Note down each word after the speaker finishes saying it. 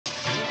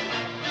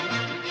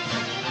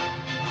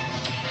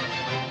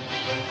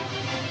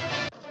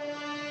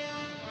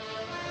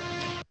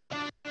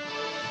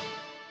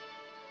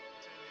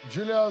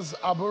Julius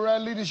Abure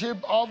leadership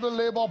of the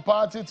Labour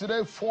Party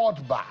today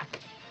fought back.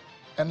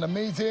 And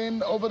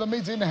over the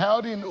meeting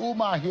held in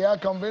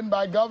Umuahia, convened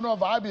by Governor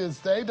of Abia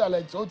State,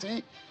 Alex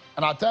Otti,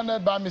 and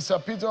attended by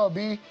Mr. Peter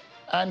Obi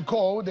and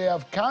co, they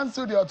have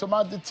cancelled the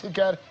automatic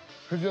ticket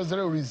previously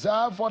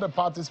reserved for the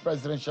party's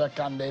presidential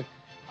candidate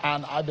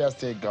and Abia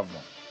State governor.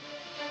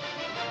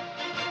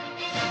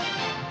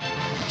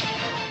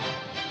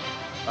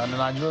 And the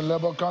Nigerian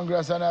Labour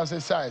Congress NLC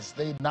says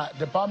the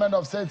Department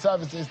of State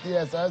Services,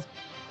 DSS,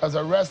 has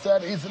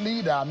arrested its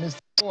leader, Mr.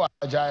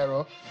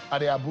 Ajaero, at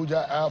the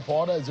Abuja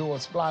airport as he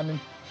was planning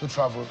to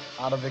travel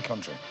out of the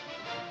country.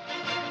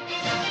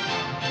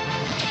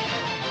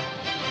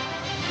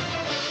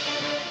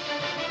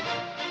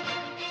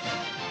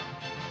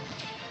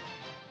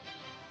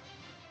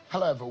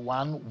 Hello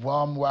everyone,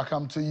 warm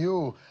welcome to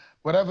you.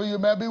 Wherever you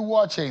may be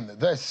watching,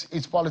 this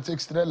is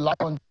Politics Today live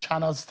on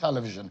Channels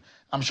Television.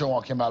 I'm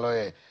Sean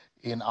Kimaloye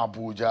in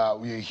Abuja.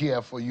 We're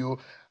here for you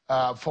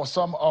for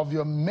some of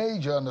your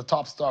major and the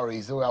top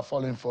stories that we are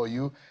following for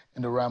you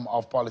in the realm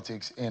of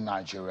politics in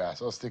Nigeria.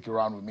 So stick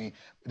around with me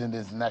within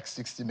this next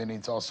 60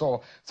 minutes or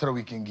so that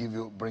we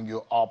can bring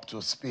you up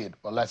to speed.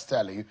 But let's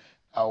tell you,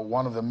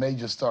 one of the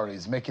major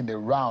stories making the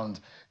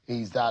round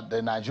is that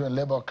the Nigerian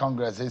Labour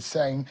Congress is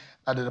saying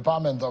that the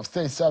Department of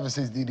State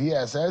Services, the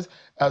DSS,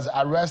 has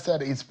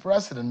arrested its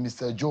president,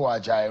 Mr. Joe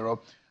Ajaero.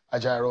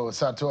 Ajaero is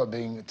said to have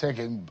been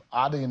taken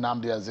at the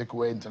Nnamdi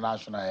Azikiwe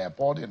International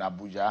Airport in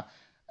Abuja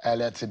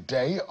earlier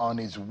today on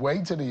his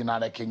way to the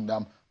United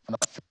Kingdom on an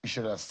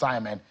official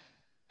assignment.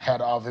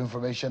 Head of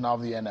Information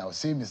of the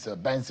NLC,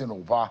 Mr. Benson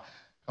Oba,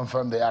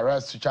 confirmed the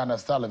arrest to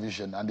Channels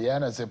Television, and the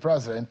NLC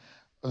president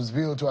was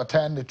billed to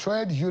attend the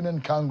Trade Union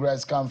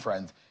Congress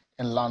conference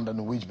in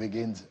London, which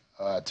begins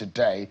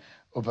today.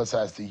 Oba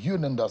says the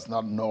union does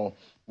not know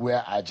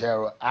where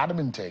Ajaero had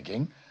been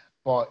taken,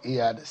 but he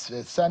had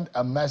sent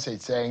a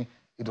message saying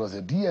it was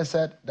the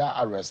DSS that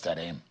arrested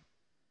him.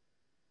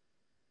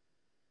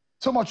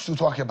 So much to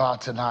talk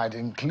about tonight,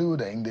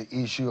 including the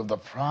issue of the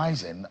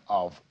pricing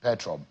of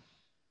petrol.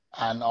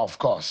 And of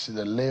course,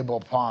 the Labour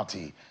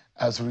Party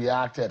has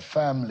reacted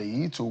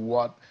firmly to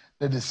what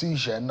the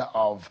decision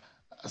of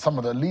some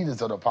of the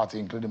leaders of the party,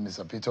 including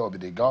Mr. Peter Obi,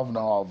 the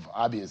governor of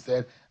Abia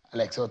State,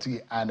 Alex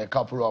Otti, and a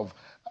couple of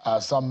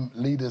some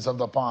leaders of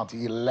the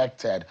party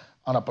elected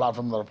on a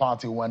platform of the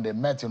party when they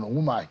met in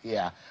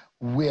Umuahia,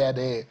 where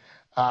they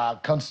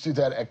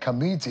constituted a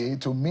committee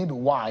to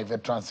midwife a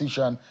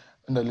transition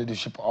in the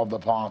leadership of the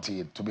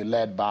party to be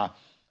led by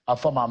a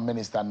former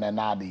minister,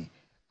 Nenadi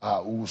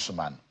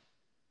Usman.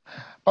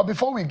 But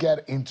before we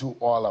get into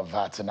all of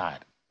that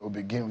tonight, we'll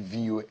be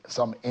giving you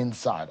some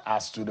insight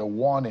as to the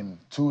warning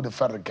to the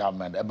federal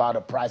government about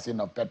the pricing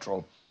of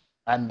petrol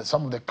and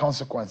some of the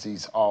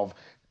consequences of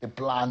the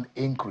planned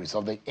increase,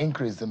 of the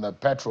increase in the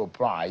petrol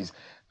price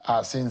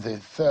since the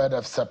 3rd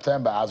of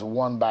September as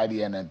won by the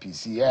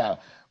NNPCL.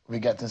 We're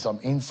getting some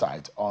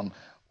insight on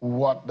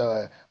what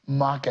the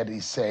market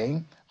is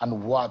saying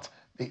and what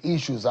the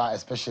issues are,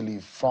 especially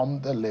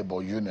from the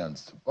labor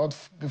unions. But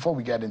before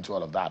we get into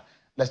all of that,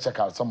 let's check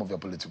out some of your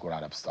political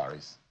write-up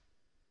stories.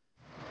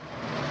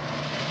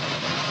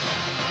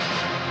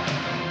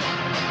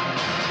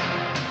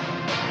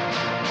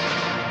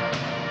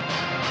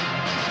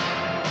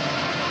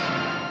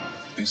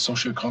 The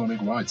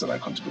Socio-Economic Rights and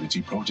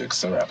Accountability Project,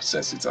 SERAP,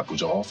 says its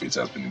Abuja office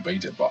has been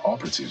invaded by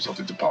operatives of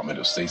the Department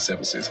of State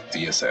Services,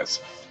 DSS.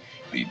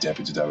 The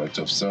Deputy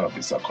Director of SERAP,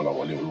 Mr.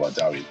 Kolawole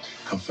Oluwadari,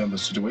 confirmed the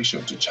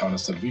situation to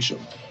Channels Television,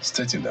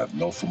 stating that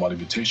no formal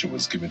invitation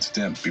was given to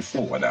them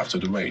before and after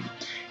the raid,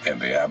 and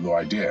they have no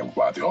idea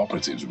why the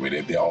operatives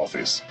raided their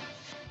office.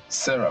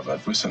 SERAP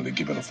had recently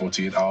given a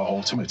 48-hour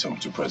ultimatum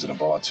to President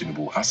Bola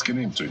Tinubu, asking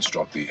him to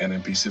instruct the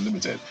NNPC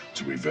Limited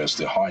to reverse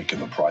the hike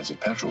in the price of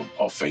petrol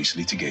or face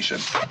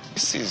litigation.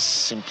 This is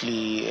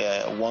simply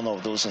one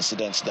of those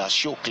incidents that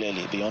show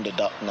clearly beyond the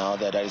doubt now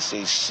that there is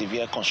a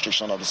severe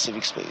constriction of the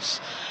civic space,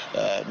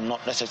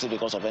 not necessarily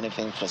because of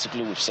anything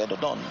specifically we've said or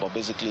done, but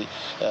basically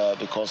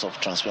because of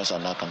transparency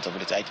and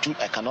accountability. I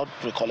cannot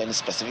recall any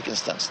specific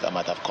instance that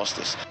might have caused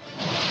this.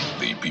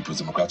 The People's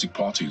Democratic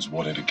Party is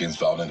warning against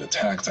violent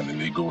attacks and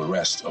illegal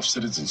arrest of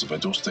citizens of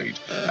Edo State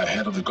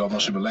ahead of the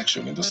governorship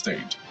election in the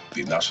state.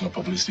 The National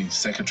Publicity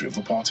Secretary of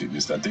the party,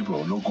 Mr. Deborah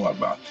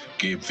Ologunagba,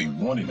 gave the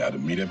warning at a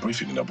media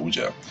briefing in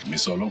Abuja.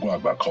 Mr.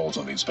 Ologunagba calls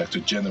on the Inspector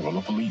General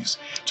of Police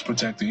to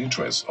protect the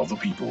interests of the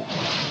people.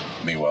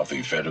 Meanwhile,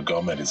 the federal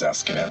government is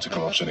asking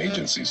anti-corruption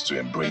agencies to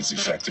embrace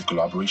effective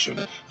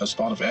collaboration as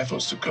part of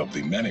efforts to curb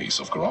the menace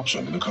of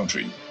corruption in the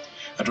country.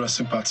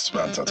 Addressing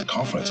participants at a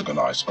conference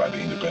organized by the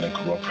Independent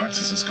Corrupt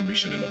Practices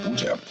Commission in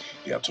Abuja,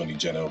 the Attorney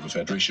General of the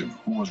Federation,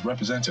 who was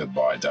represented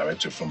by a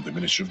director from the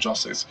Ministry of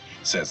Justice,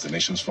 says the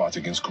nation's fight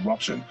against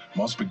corruption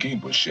must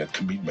begin with shared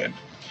commitment.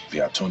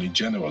 The Attorney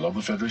General of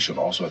the Federation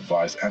also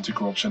advised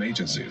anti-corruption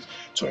agencies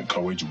to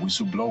encourage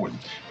whistleblowing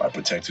by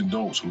protecting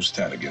those who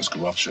stand against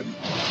corruption.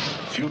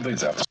 A few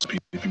days after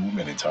speaking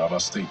women in Taraba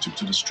State took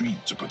to the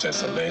street to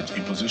protest alleged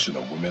imposition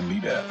of women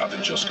leader at the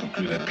just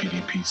concluded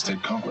PDP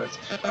State Congress.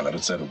 Another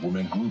set of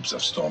women groups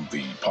have stormed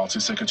the party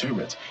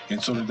secretariat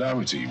in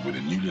solidarity with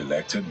the newly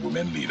elected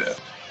women leader.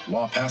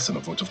 While passing a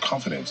vote of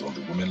confidence on the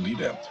women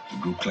leader, the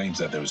group claims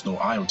that there is no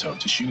iota of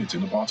disunity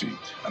in the party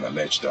and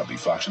alleged that the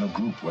factional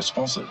group was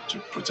sponsored to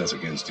protest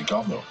against the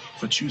governor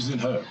for choosing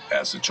her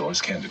as the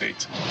choice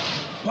candidate.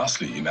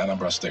 Lastly, in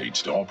Anambra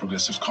State, the All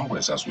Progressives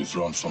Congress has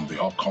withdrawn from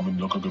the upcoming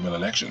local government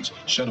elections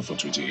scheduled for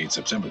 28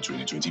 September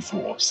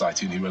 2024,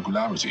 citing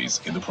irregularities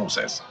in the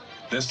process.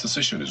 This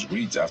decision is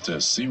reached after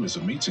a series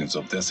of meetings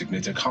of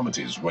designated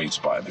committees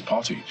raised by the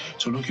party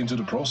to look into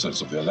the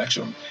process of the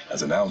election,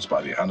 as announced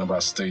by the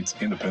Anambra State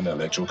Independent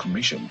Electoral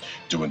Commission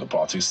during the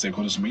party's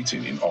stakeholders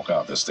meeting in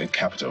Awka, the state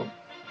capital.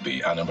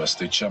 The Anambra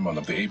State chairman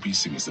of the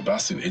APC, Mr.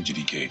 Basil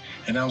Ejidike,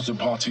 announced the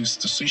party's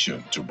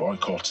decision to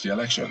boycott the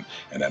election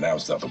and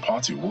announced that the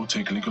party will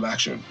take legal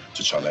action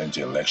to challenge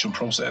the election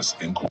process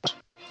in court.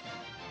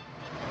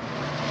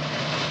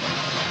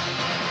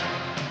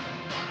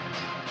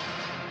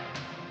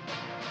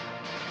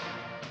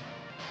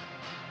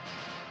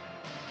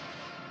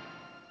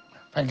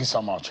 Thank you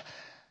so much.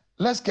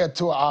 Let's get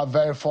to our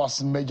very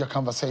first major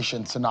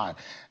conversation tonight.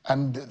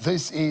 And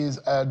this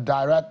is a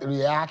direct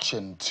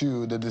reaction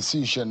to the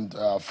decision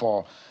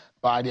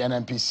by the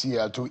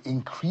NNPCL to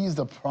increase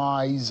the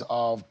price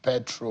of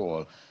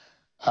petrol,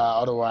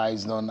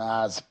 otherwise known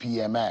as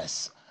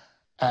PMS.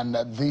 And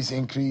this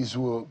increase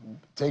will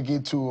take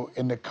it to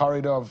in the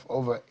corridor of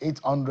over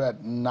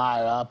 800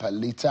 naira per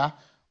litre,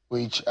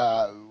 which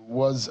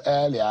was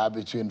earlier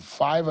between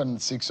 500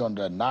 and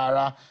 600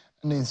 naira.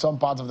 And in some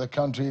parts of the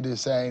country, they're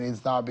saying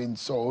it's now being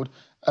sold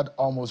at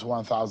almost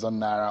 1,000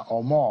 naira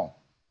or more.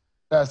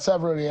 There are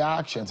several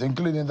reactions,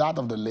 including that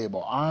of the Labour,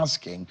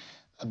 asking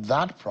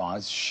that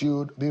price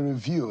should be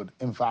reviewed.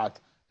 In fact,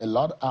 a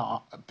lot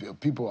of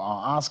people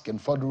are asking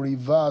for the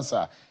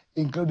reversal,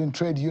 including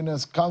Trade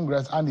Unions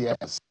Congress and the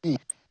SC.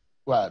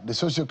 Well, the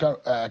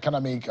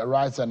Socio-Economic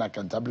Rights and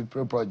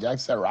Accountability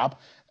Project, SERAP,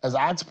 has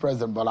asked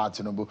President Bola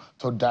Tinubu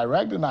to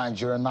direct the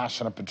Nigerian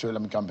National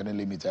Petroleum Company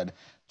Limited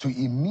to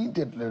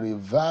immediately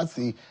reverse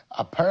the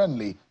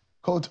apparently,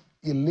 quote,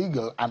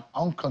 illegal and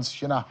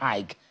unconstitutional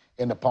hike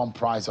in the pump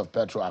price of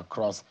petrol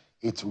across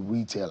its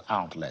retail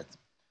outlets.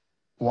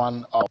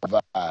 One of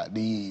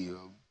the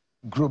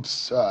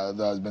groups that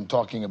has been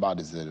talking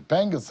about is the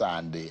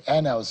Pengasan, the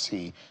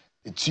NLC,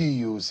 the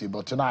TUC,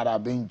 but tonight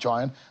I've been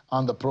joined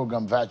on the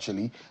program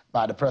virtually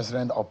by the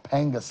president of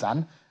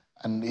Pengasan,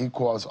 and he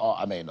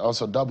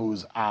also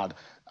doubles out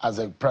as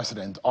a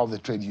president of the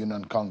Trade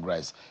Union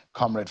Congress,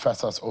 Comrade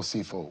Festus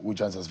Osifo, who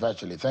joins us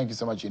virtually. Thank you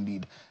so much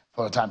indeed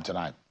for your time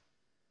tonight.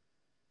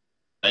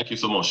 Thank you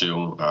so much,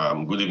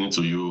 Sheung. Good evening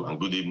to you and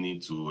good evening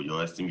to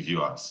your esteemed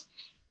viewers.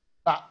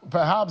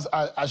 Perhaps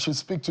I should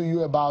speak to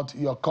you about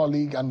your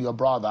colleague and your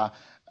brother,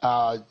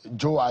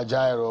 Joe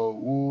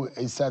Ajaero, who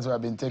is said to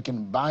have been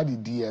taken by the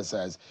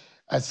DSS.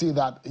 I see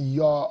that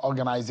your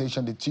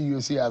organization, the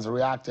TUC, has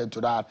reacted to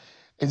that.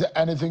 Is there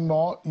anything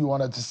more you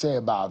wanted to say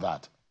about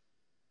that?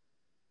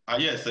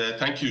 Yes,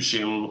 thank you,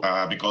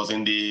 Sheung, because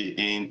in the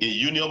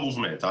union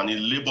movement and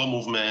in labor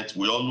movement,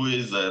 we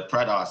always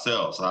pride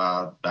ourselves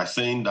by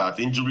saying that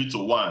injury to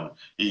one,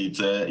 it's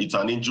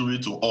an injury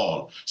to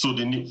all. So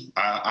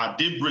at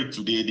daybreak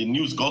today, the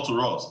news got to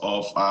us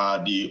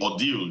of the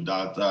ordeal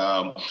that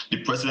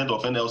the president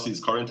of NLC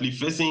is currently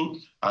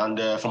facing. And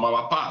from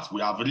our part,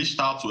 we have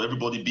reached out to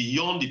everybody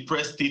beyond the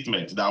press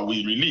statement that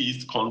we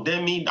released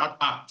condemning that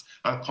act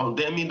and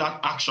condemning that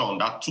action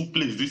that took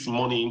place this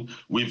morning.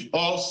 We've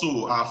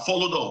also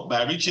followed up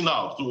by reaching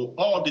out to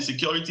all the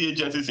security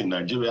agencies in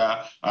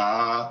Nigeria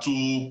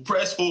to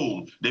press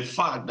home the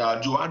fact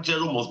that Joe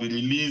Ajaero must be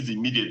released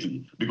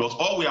immediately, because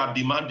all we are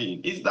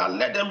demanding is that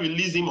let them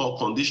release him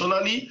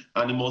unconditionally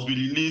and he must be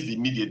released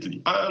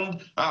immediately.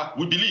 And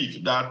we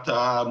believe that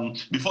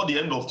before the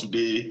end of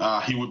today,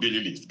 he will be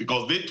released,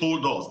 because they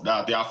told us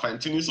that they are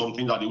fine-tuning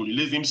something that they will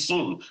release him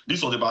soon.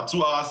 This was about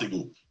 2 hours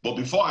ago. But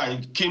before I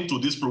came to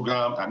this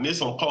program, I made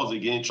some calls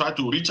again, tried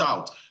to reach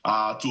out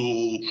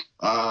to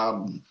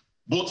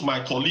both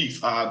my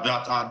colleagues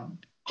that are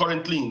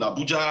currently in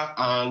Abuja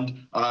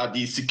and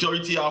the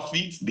security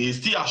outfits. They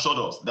still assured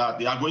us that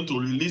they are going to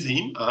release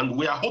him, and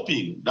we are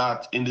hoping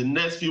that in the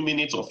next few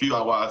minutes or few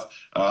hours,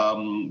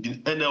 the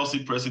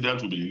NLC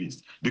president will be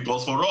released.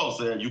 Because for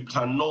us, you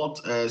cannot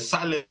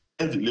silence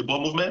the labor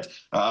movement.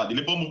 The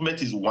labor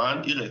movement is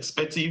one,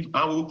 irrespective,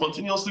 and we will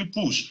continuously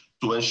push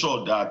to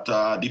ensure that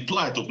the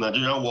plight of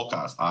Nigerian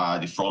workers are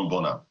the front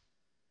burner.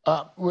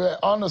 We're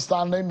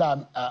understanding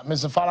that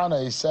Mr.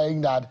 Farana is saying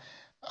that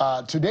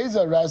today's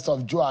arrest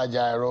of Joe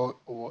Ajaero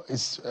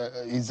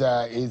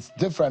is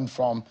different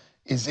from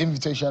his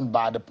invitation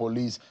by the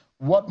police.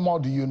 What more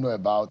do you know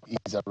about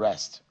his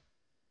arrest?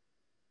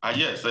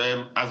 Yes,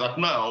 as at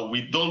now,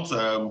 we don't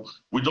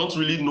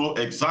really know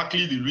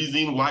exactly the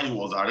reason why he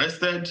was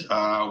arrested.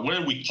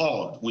 When we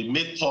called, we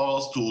made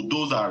calls to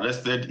those that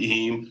arrested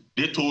him.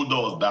 They told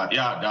us that,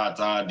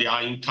 they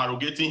are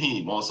interrogating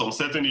him on some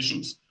certain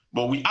issues.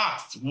 But we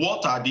asked,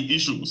 what are the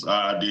issues?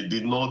 They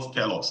did not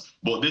tell us.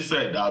 But they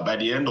said that by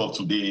the end of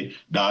today,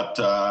 that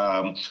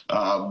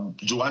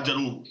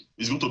Ajaero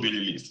is going to be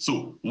released.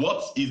 So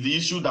what is the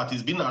issue that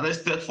he's been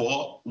arrested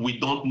for? We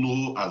don't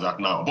know as at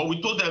now. But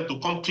we told them to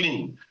come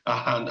clean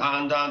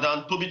and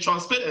to be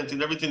transparent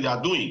in everything they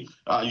are doing.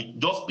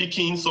 Just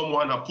picking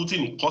someone and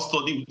putting in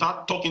custody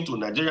without talking to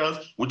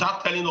Nigerians,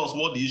 without telling us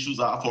what the issues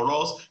are, for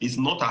us is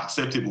not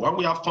acceptable. And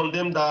we have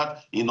condemned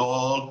that in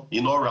all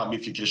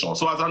ramifications.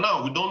 So as of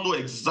now, we don't know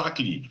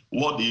exactly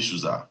what the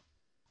issues are.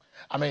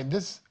 I mean,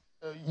 this,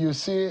 you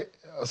see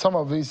some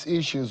of these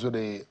issues with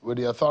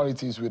the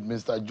authorities, with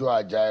Mr.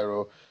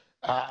 Ajaero.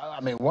 I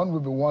mean, one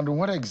would be wondering,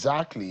 what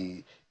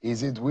exactly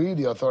is it with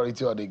the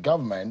authority or the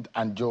government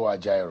and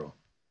Ajaero?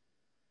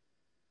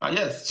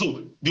 Yes,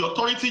 so the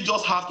authority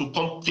just have to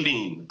come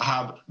clean,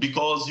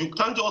 because you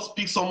can't just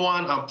pick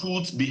someone and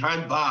put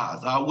behind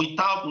bars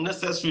without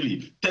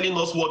necessarily telling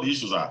us what the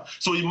issues are.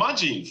 So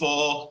imagine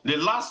for the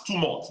last 2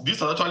 months, this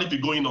has actually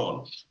been going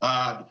on.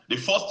 The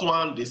first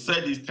one, they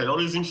said, is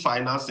terrorism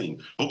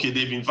financing. Okay,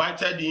 they've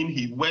invited him,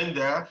 he went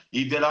there.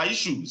 If there are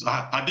issues,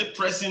 are they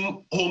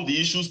pressing home the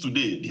issues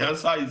today? The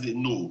answer is a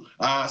no.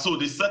 So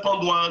the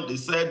second one, they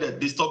said that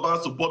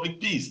disturbance to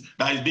public peace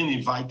that is being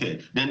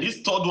invited. Then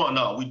this third one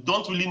now, we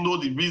don't really know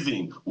the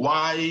reason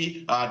why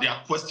they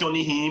are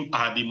questioning him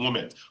at the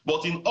moment.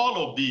 But in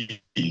all of these,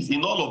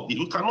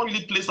 we cannot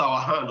really place our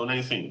hand on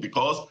anything,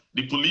 because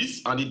the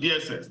police and the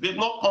DSS, they've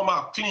not come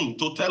out clean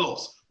to tell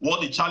us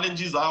what the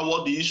challenges are,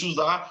 what the issues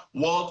are,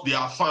 what they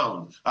have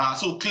found.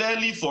 So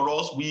clearly for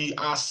us, we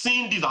are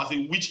seeing this as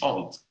a witch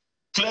hunt.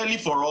 Clearly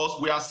for us,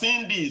 we are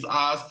seeing this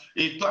as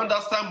a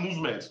clandestine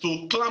movement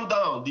to clamp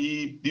down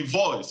the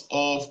voice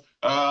of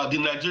the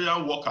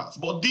Nigerian workers.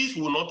 But this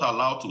will not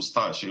allow to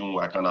stand,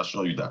 Shehu, I can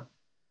assure you that.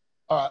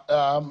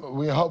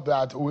 We hope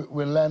that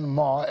we'll learn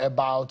more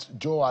about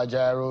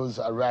Ajaero's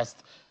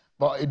arrest.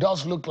 But it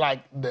does look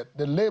like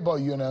the labor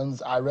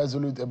unions are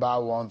resolute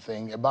about one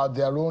thing, about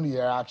their own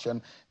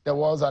reaction. There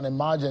was an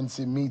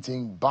emergency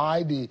meeting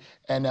by the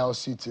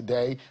NLC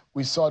today.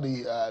 We saw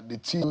the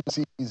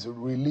TUC's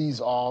release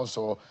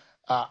also.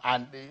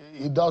 And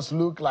it does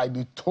look like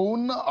the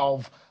tone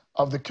of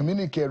the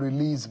communique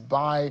released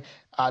by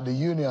the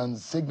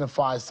unions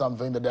signifies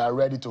something, that they are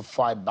ready to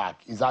fight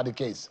back. Is that the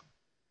case?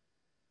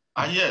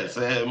 Yes,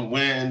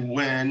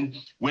 when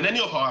any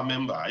of our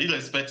members,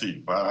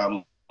 irrespective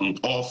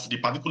of the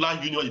particular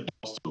union it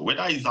belongs to,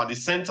 whether it's at the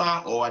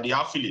center or at the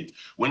affiliate,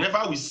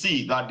 whenever we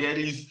see that there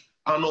is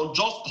an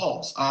unjust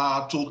cause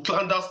to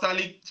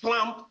clandestinely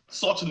clamp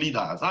such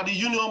leaders, the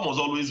union must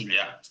always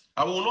react.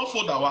 I will not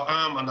fold our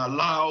arm and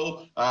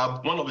allow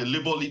one of the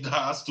labor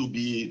leaders to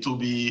be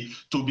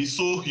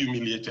so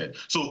humiliated.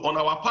 So on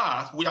our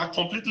part, we are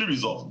completely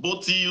resolved.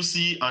 Both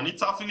TUC and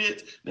its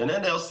affiliate, then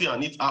NLC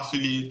and its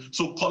affiliate.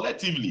 So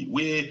collectively,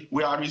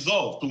 we are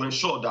resolved to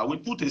ensure that we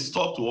put a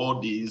stop to all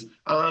these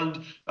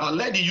and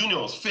let the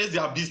unions face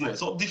their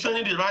business of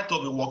defending the right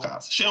of the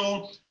workers.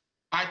 Shehu,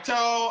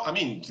 I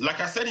mean, like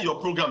I said in your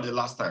program the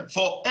last time,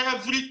 for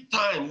every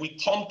time we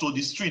come to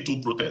the street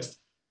to protest,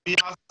 we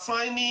are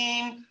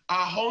signing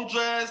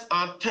hundreds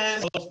and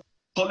tens of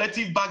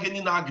collective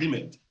bargaining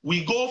agreements.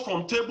 We go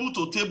from table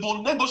to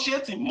table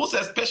negotiating, most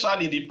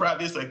especially in the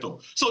private sector.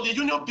 So the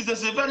union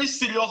business is a very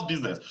serious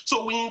business.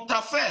 So we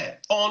interfere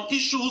on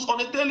issues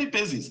on a daily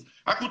basis.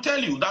 I could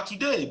tell you that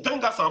today,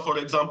 Pengasan, for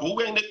example,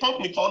 we're in a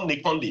company called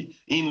Nekonde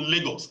in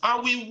Lagos,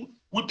 and we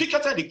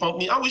picketed the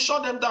company and we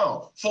shut them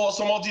down for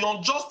some of the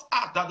unjust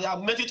act that they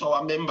have made it to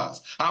our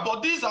members.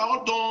 But these are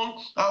all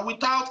done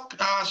without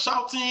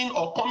shouting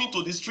or coming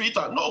to the street.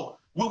 No,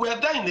 we were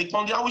there in the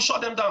country and we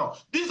shut them down.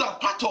 These are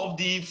part of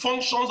the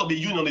functions of the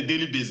union on a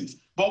daily basis.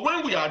 But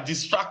when we are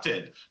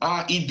distracted,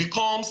 it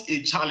becomes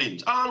a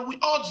challenge. And we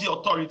urge the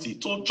authority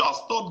to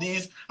just stop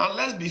this and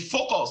let's be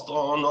focused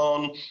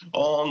on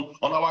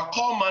our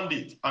core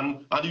mandate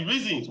and the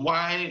reasons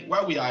why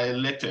we are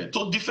elected,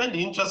 to defend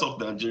the interests of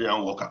the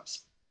Nigerian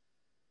workers.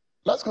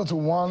 Let's go to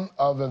one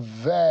of the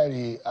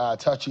very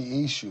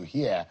touchy issue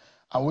here,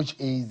 which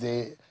is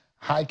the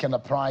hike in the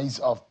price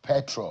of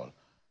petrol.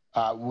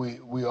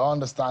 We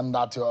understand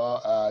that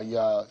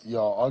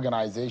your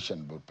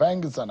organization, but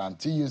Pengasan and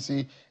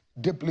TUC,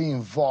 deeply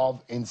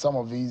involved in some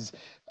of these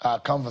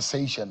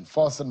conversations.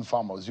 First and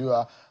foremost, you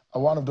are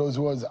one of those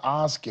who was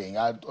asking,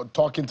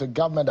 talking to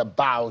government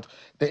about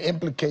the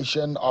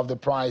implication of the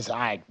price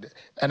hike.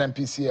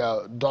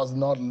 NNPCL does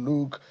not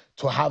look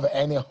to have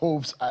any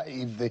hopes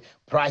if the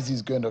price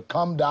is going to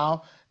come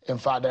down. In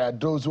fact, there are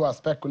those who are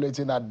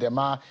speculating that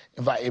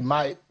in fact, it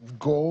might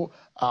go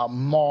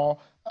more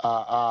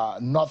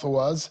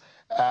northwards,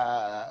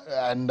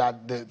 and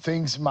that the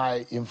things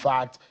might, in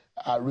fact,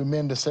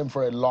 remain the same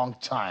for a long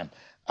time.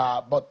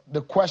 But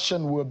the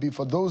question will be,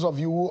 for those of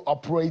you who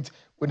operate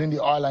within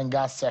the oil and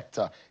gas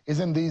sector,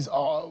 isn't these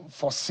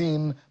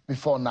foreseen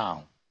before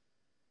now?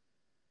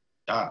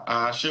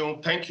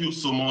 Sheon, thank you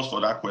so much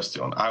for that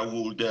question. I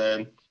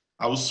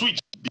will switch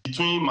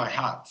between my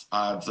heart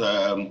as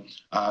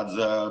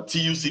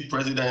TUC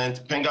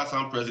president,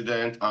 Pengassan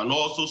president, and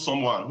also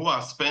someone who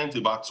has spent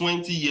about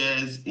 20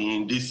 years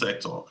in this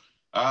sector.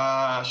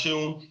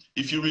 Sheung,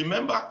 if you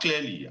remember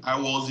clearly, I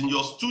was in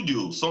your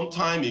studio some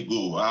time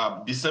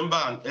ago,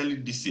 December and early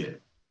this year,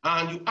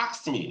 and you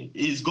asked me,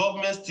 is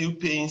government still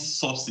paying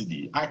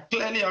subsidy? I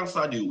clearly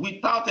answered you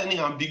without any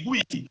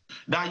ambiguity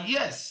that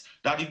yes,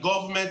 that the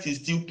government is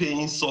still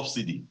paying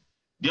subsidy.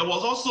 There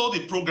was also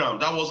the program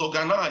that was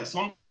organized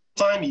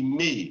sometime in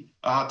May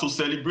to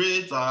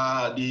celebrate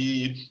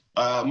the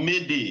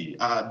May Day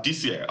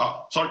this year,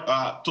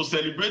 to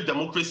celebrate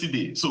Democracy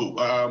Day. So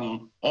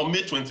on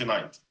May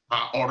 29th.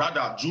 Or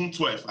rather June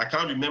 12th, I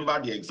can't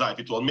remember the exact,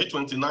 it was May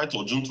 29th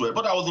or June 12th,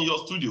 but I was in your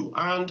studio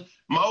and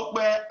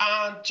Maokbe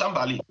and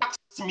Chambali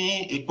asked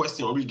me a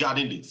question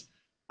regarding this.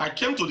 I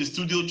came to the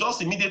studio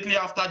just immediately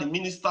after the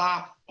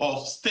Minister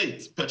of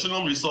State,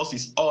 Petroleum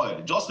Resources,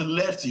 Oil, just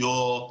left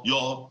your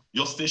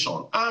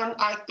station. And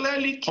I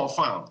clearly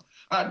confirmed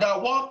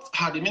that what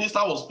the minister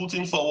was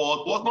putting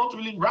forward was not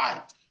really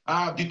right.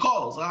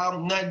 Because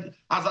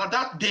as at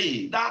that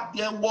day, that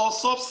there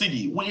was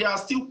subsidy, we are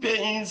still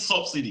paying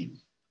subsidy.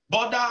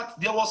 But that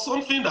there was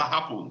something that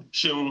happened,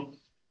 Sheung.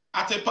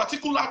 At a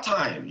particular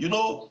time, you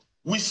know,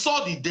 we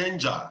saw the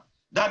danger,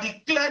 that the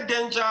clear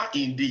danger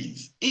in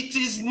this. It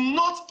is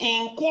not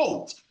in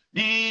quote,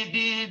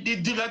 the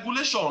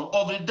deregulation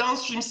of the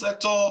downstream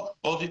sector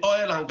of the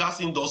oil and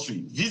gas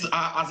industry,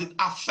 as it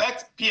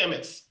affects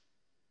PMS.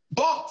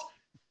 But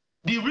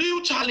the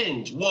real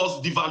challenge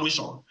was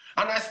devaluation.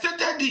 And I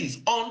stated this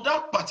on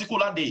that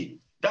particular day,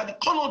 that the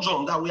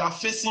conundrum that we are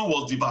facing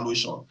was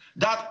devaluation.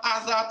 That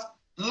as at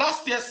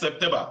last year,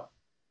 September,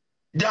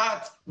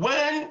 that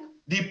when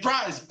the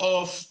price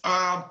of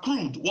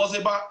crude was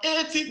about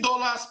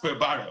 $80 per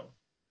barrel,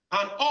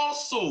 and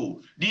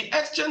also the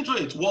exchange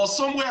rate was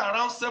somewhere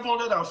around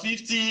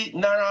 750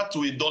 naira to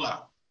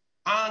 $1,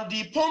 and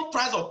the pump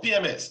price of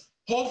PMS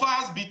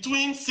hovers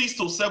between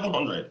 600 to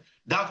 700,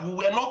 that we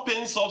were not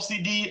paying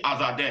subsidy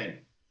as at then.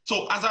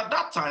 So as at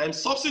that time,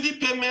 subsidy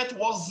payment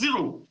was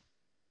zero.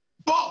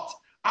 But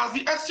as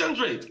the exchange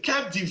rate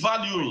kept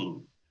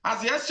devaluing, as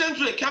the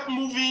exchange rate kept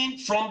moving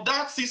from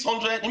that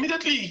 600,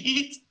 immediately it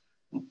hit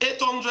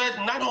 800,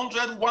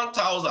 900,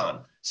 1,000,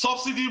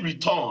 subsidy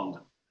returned.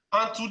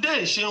 And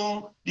today,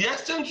 Sheung, the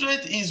exchange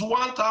rate is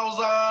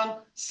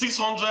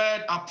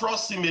 1,600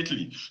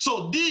 approximately.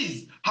 So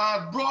these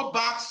had brought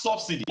back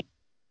subsidy.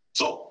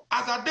 So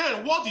as at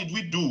then, what did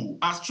we do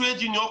as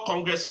Trade Union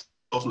Congress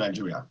of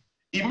Nigeria?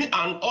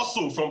 And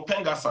also from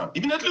Pengassan,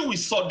 immediately we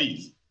saw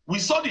this. We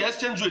saw the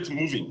exchange rate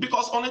moving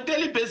because on a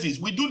daily basis,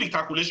 we do the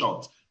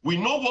calculations. We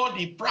know what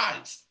the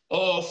price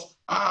of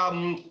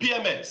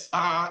PMS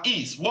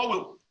is,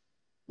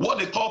 what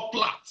they call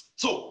plat.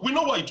 So we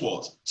know what it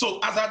was. So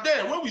as at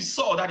then, when we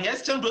saw that the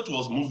exchange rate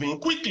was moving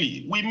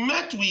quickly, we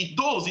met with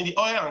those in the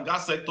oil and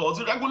gas sectors,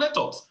 the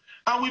regulators,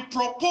 and we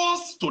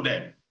proposed to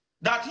them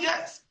that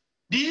yes,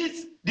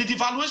 the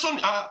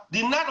devaluation,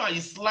 the naira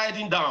is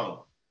sliding down,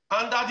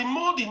 and that the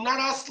more the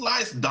naira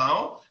slides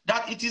down,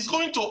 that it is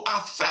going to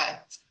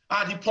affect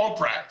the pump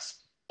price,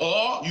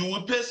 or you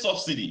will pay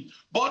subsidy.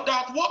 But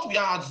that what we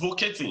are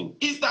advocating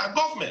is that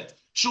government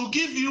should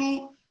give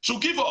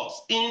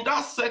us in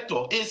that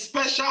sector a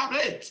special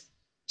rate,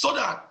 so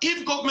that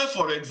if government,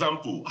 for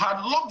example,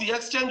 had locked the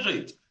exchange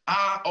rate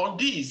on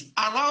this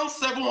around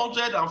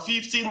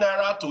 750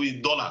 naira to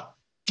 $1,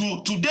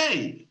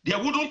 today there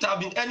wouldn't have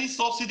been any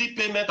subsidy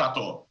payment at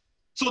all.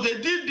 So they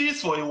did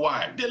this for a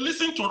while. They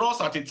listened to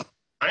us at a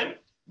time.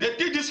 They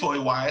did this for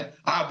a while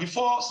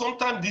before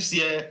sometime this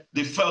year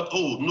they felt,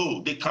 oh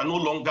no, they can no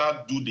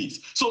longer do this.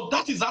 So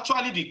that is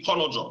actually the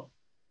conundrum.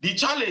 The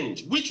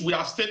challenge, which we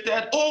have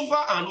stated over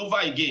and over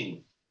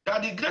again,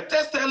 that the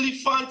greatest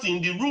elephant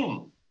in the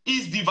room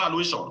is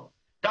devaluation.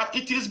 That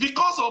it is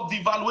because of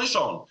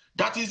devaluation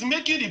that is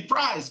making the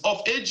price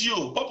of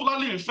AGO,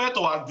 popularly referred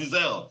to as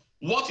diesel,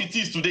 what it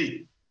is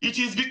today. It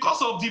is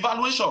because of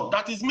devaluation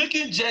that is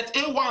making Jet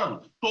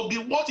A1 to be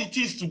what it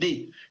is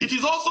today. It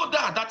is also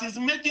that is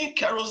making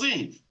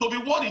kerosene to be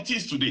what it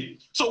is today.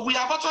 So we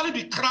have actually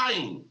been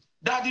crying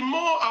that the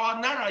more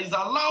our naira is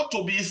allowed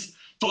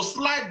to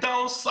slide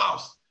down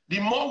south, the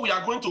more we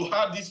are going to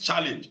have this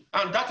challenge.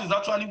 And that is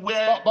actually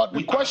where... But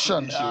the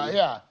question,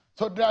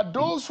 so there are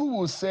those who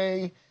will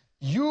say,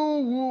 you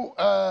who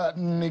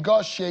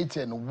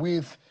negotiating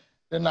with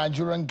the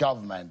Nigerian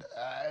government,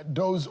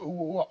 those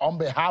who, on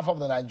behalf of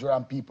the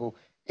Nigerian people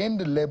in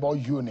the labor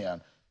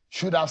union,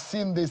 should have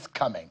seen this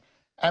coming.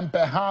 And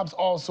perhaps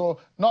also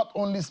not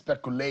only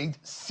speculate,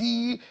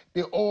 see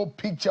the whole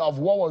picture of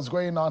what was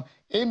going on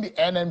in the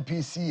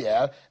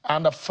NNPCL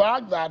and the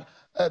fact that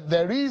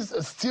there is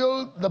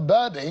still the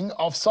burden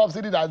of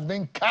subsidy that's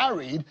being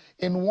carried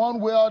in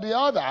one way or the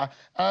other.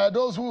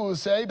 Those who will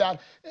say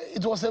that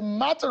it was a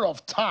matter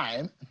of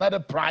time that the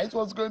price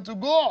was going to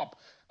go up.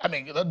 I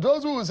mean,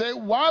 those who will say,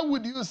 why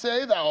would you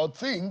say that or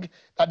think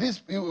that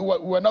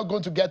we're not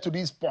going to get to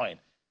this point?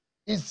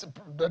 It's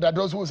that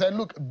those who will say,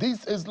 look,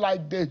 this is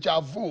like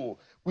deja vu.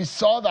 We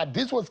saw that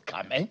this was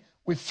coming.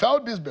 We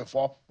felt this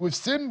before. We've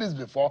seen this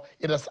before.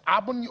 It has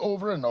happened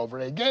over and over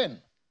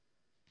again.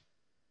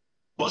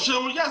 But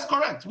yes,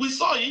 correct. We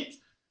saw it.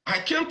 I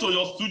came to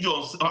your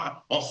studio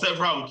on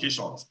several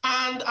occasions,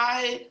 and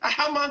I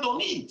hammered on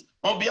it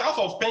on behalf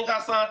of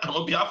Pengasan and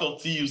on behalf of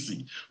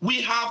TUC.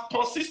 We have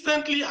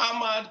consistently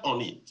hammered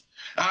on it.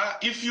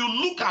 If you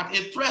look at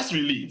a press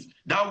release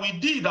that we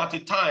did at a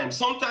time,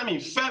 sometime in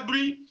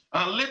February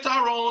and later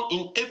on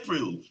in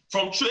April,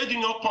 from Trade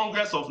Union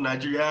Congress of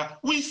Nigeria,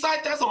 we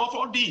cited some of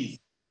all these.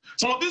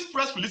 Some of these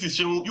press releases,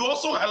 you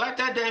also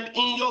highlighted them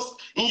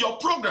in your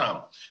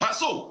program. And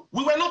so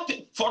we were not,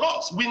 for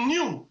us, we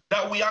knew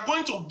that we are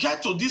going to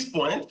get to this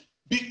point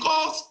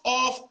because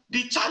of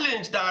the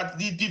challenge that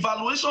the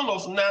devaluation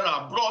of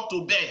Naira brought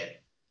to bear.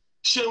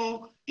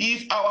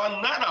 If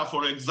our Naira,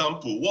 for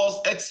example,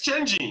 was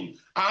exchanging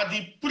at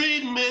the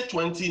pre-May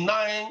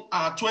 29,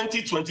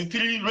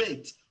 2023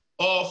 rate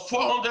of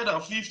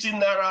 450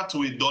 Naira to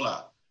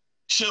 $1,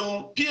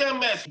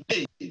 PMS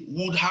today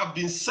would have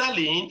been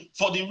selling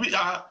for the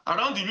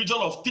around the region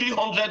of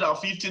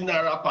 350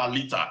 Naira per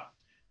liter.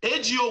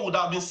 AGO would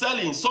have been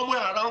selling somewhere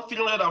around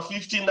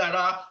 350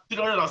 Naira,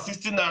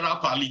 360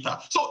 Naira per liter.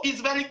 So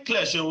it's very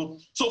clear. So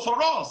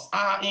for us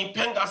in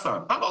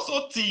Pengasan and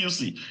also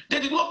TUC,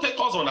 they did not take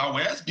us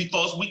unawares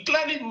because we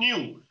clearly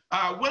knew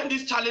when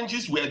these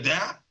challenges were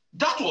there.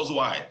 That was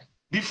why,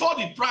 before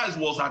the price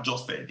was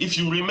adjusted, if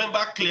you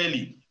remember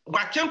clearly,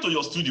 I came to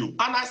your studio and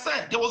I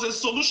said there was a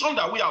solution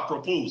that we have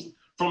proposed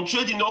from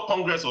Trade Union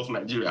Congress of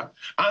Nigeria,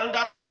 and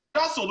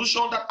that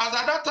solution that as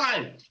at that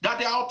time that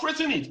they are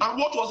operating it. And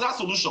what was that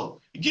solution?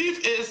 Give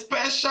a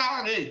special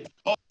rate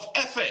of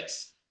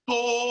FX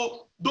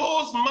to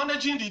those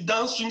managing the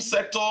downstream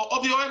sector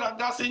of the oil and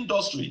gas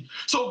industry.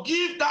 So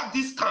give that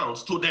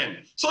discount to them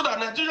so that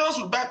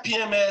Nigerians will buy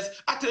PMS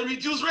at a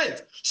reduced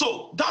rate.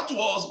 So that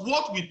was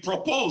what we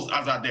proposed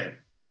as at then.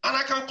 And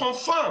I can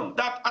confirm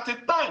that at the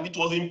time it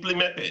was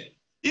implemented,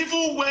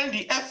 even when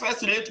the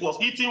FS rate was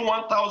hitting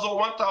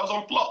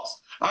 1,000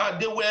 plus,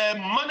 they were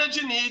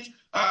managing it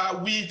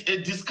with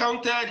a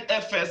discounted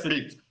FS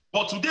rate.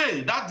 But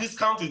today, that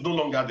discount is no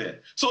longer there.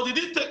 So did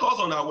it take us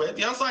unaware?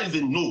 The answer is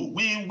a no.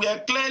 We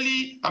were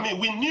clearly,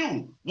 we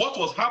knew what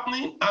was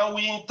happening and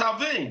we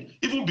intervened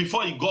even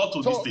before it got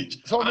to this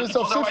stage. So and it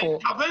was our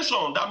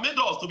intervention that made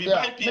us to be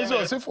buying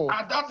PMS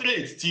at that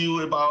rate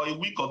till about a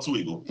week or two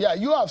ago. Yeah,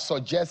 you have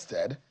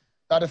suggested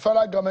that the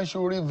federal government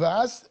should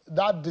reverse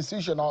that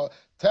decision or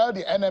tell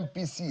the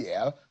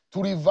NNPCL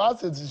to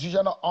reverse the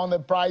decision on the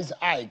price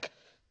hike.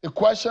 The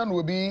question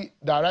will be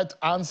direct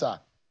answer.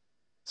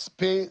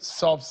 Pay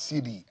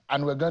subsidy,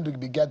 and we're going to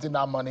be getting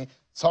that money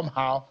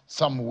somehow,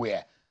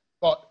 somewhere.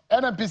 But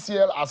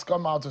NNPCL has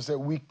come out to say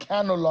we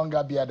can no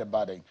longer bear the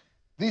burden.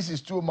 This is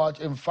too much.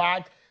 In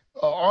fact,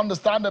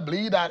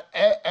 understandably, that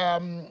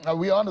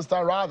we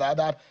understand rather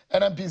that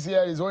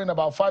NNPCL is owing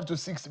about 5 to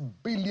 6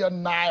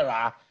 billion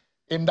naira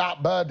in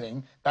that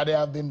burden that they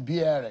have been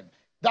bearing.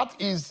 That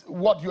is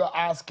what you are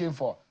asking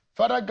for.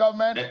 Federal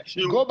government,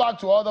 go back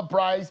to other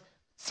price,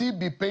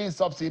 be paying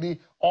subsidy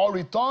or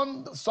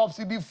return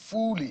subsidy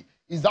fully.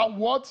 Is that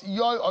what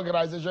your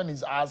organization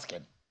is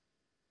asking?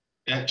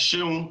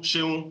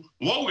 Sheung,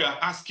 what we are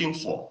asking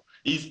for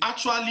is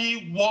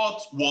actually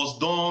what was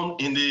done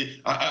in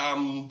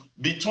the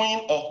between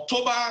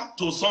October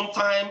to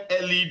sometime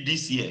early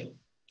this year.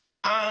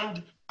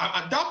 And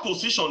that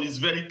position is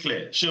very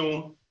clear.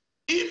 Sheung,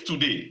 if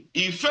today,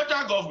 if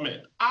federal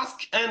government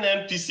ask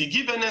NNPC,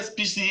 give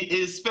NNPC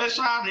a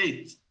special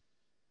rate.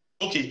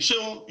 Okay,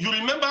 so you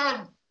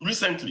remember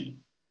recently,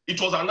 it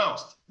was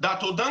announced that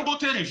to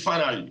Dangote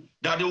Refinery,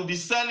 that they will be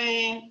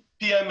selling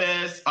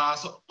PMS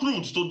as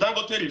crude to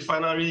Dangote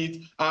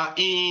Refinery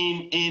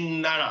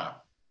in Naira.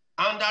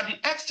 And that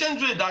the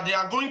exchange rate that they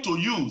are going to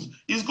use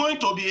is going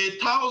to be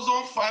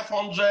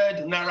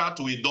 1,500 Naira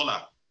to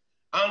 $1.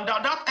 And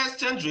that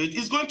exchange rate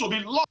is going to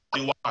be low.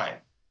 Why?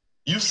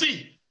 You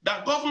see,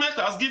 that government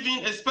has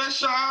given a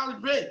special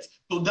rate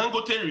to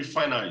Dangote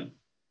Refinery.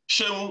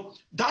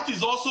 That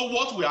is also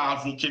what we are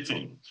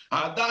advocating,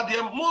 that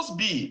there must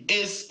be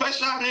a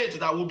special rate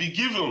that will be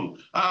given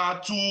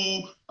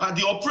to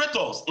the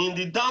operators in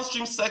the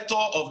downstream sector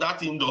of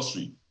that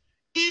industry.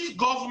 If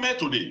government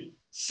today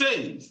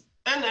says,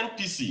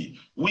 NNPC,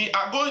 we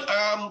are going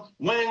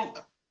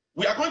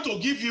to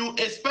give you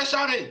a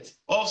special rate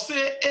of,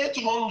 say,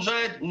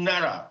 800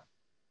 Naira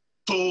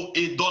to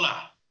 $1.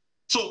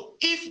 So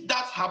if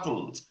that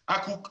happens, I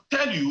could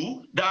tell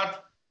you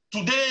that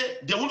today,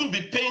 they wouldn't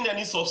be paying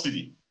any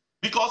subsidy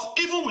because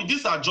even with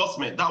this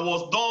adjustment that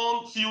was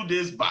done a few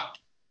days back,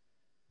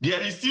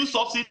 there is still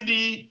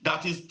subsidy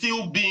that is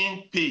still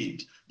being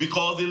paid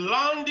because the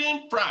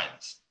landing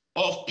price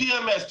of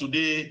PMS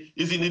today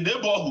is in the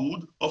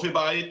neighborhood of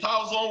about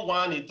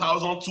 1,100,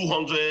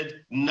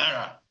 1,200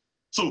 Naira.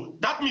 So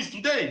that means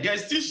today, there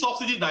is still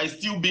subsidy that is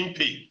still being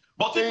paid.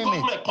 But if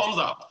government comes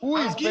out, who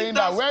is paying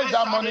that? Where is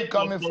that money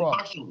coming from?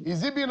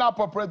 Is it being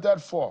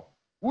appropriated for?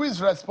 Who is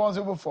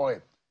responsible for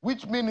it?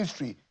 Which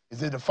ministry?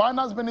 Is it the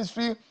finance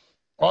ministry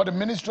or the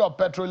Ministry of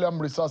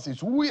Petroleum Resources?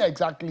 Who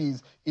exactly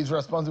is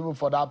responsible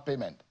for that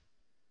payment?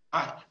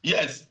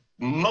 Yes,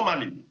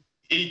 normally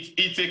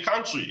it's a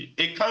country,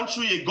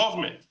 a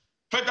government.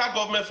 Federal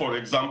government, for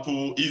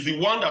example, is the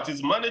one that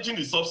is managing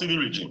the subsidy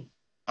regime.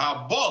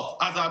 But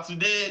as of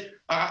today,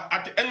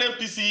 at the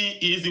NNPC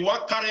is the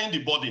one carrying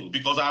the burden,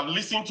 because I've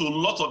listened to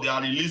lots of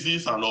their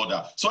releases and all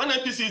that. So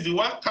NNPC is the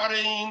one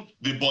carrying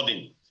the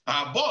burden.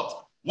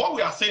 But what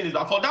we are saying is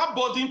that for that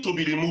burden to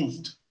be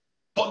removed,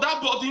 for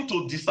that burden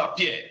to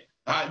disappear,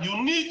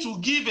 you need to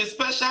give a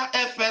special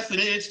FS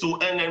rate to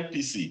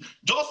NNPC,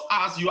 just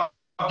as you are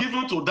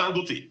given to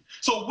Dangote.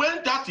 So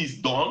when that is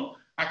done,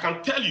 I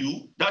can tell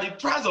you that the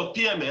price of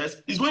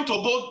PMS is going to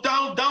go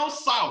down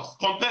south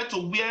compared to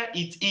where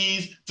it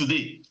is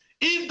today.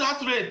 If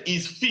that rate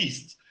is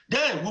fixed,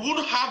 then we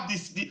wouldn't have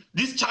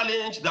this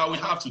challenge that we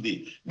have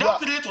today.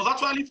 That rate was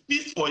actually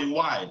fixed for a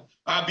while.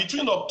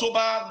 Between October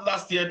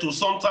last year to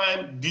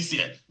sometime this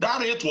year, that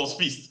rate was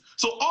fixed.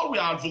 So all we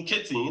are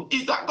advocating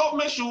is that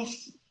government should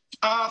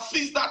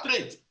fix that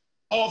rate.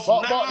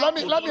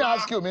 Let me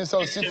ask you,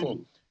 Mr.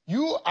 Osifo,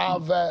 you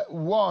have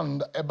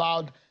warned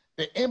about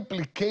the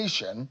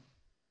implication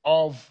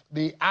of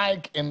the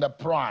hike in the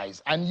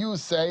price, and you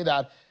say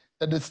that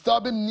the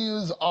disturbing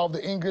news of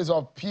the increase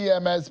of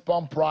PMS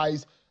pump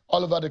price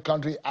all over the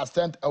country has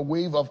sent a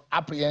wave of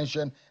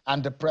apprehension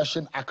and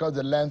depression across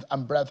the length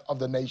and breadth of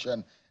the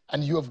nation.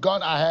 And you have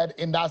gone ahead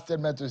in that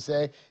statement to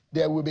say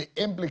there will be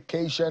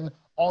implication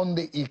on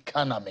the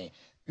economy.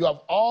 You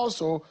have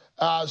also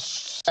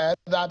said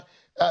that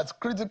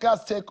critical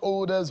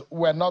stakeholders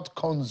were not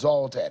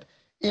consulted.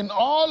 In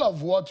all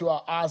of what you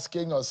are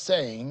asking or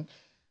saying,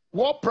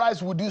 what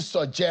price would you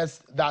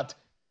suggest that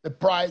the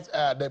price,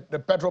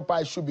 the petrol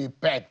price should be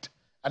pegged?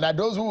 And that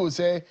those who will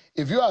say,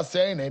 if you are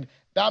saying it,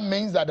 that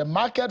means that the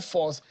market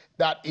force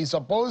that is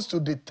supposed to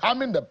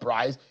determine the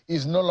price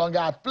is no longer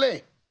at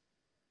play.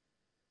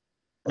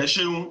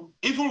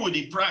 Even with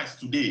the price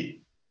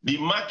today, the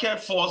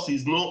market force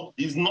is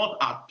not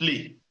at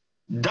play.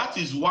 That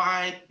is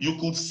why you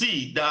could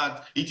see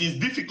that it is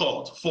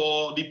difficult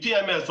for the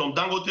PMS from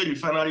Dangote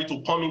refinery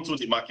to come into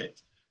the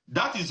market.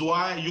 That is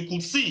why you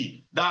could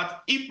see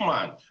that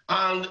Ipman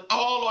and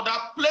all other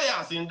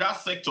players in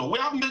that sector, we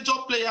have major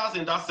players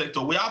in that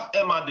sector, we have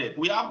Emadec,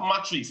 we have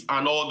Matrix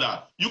and all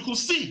that. You could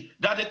see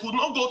that they could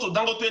not go to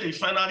Dangote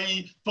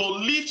refinery to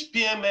lift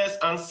PMS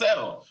and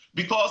sell.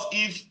 Because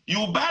if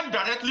you buy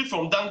directly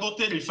from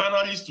Dangote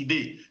refineries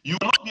today, you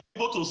will not be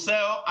able to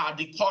sell at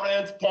the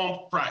current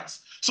pump price.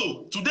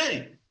 So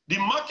today, the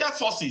market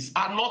forces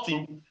are not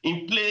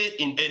in play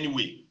in any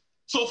way.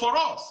 So for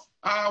us,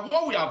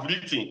 what we have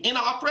written in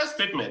our press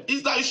statement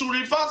is that it should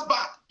reverse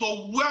back to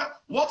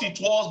what it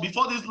was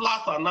before this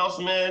last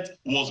announcement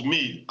was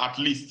made, at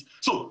least.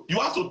 So you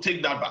have to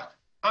take that back.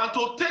 And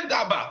to take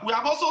that back, we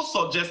have also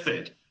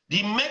suggested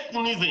the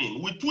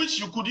mechanism with which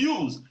you could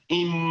use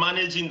in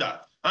managing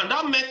that. And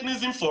that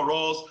mechanism for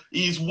us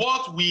is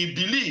what we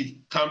believe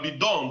can be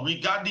done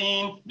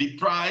regarding the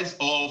price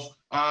of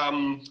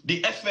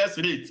the FS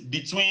rate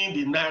between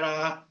the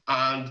Naira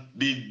and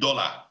the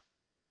dollar.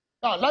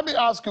 Now, let me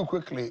ask you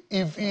quickly.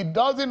 If it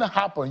doesn't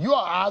happen, you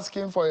are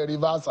asking for a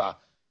reversal.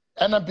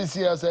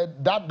 NNPC has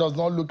said that does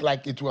not look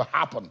like it will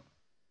happen.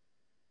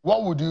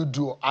 What would you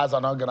do as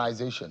an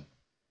organization?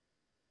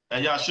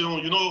 And yeah,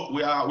 Sheung, you know,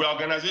 we are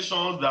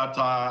organizations that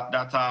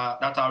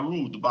are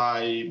ruled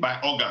by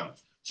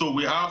organs. So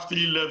we have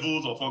 3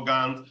 levels of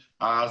organs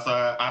as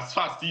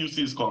far as TUC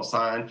is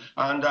concerned,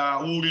 and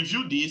we'll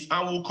review this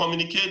and we'll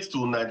communicate to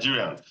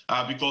Nigerians.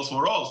 Because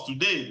for us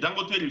today,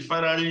 Dangote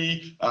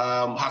refinery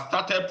has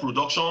started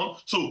production,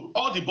 so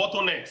all the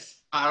bottlenecks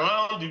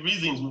around the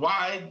reasons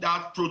why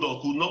that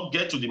product could not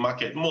get to the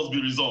market must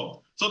be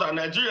resolved, so that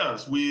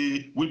Nigerians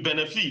will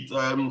benefit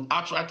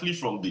outrightly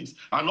from this.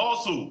 And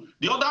also,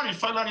 the other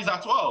refineries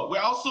as well, we're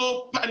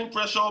also putting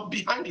pressure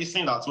behind the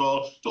scene as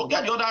well to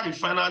get the other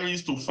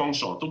refineries to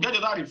function, to get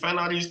the other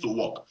refineries to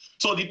work.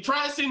 So the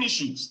pricing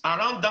issues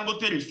around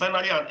Dangote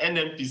refinery and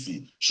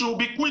NNPC should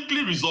be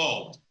quickly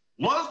resolved.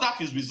 Once that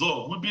is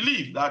resolved, we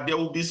believe that there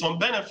will be some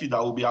benefit that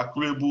will be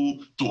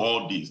accruable to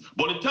all this.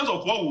 But in terms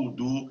of what we'll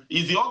do,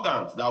 is the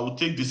organs that will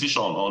take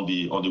decision on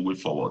the way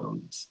forward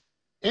on this.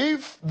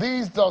 If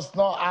this does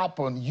not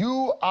happen,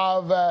 you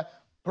have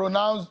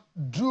pronounced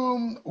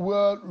doom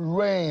will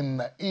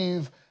reign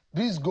if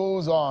this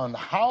goes on.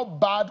 How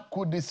bad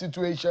could the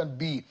situation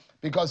be?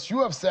 Because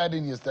you have said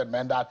in your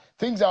statement that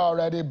things are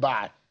already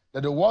bad,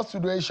 that the worst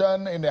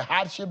situation in the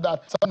hardship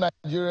that some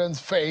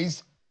Nigerians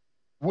face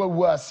will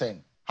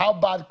worsen. How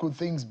bad could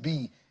things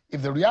be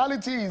if the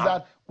reality is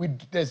that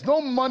there's no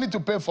money to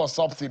pay for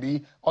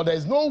subsidy, or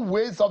there's no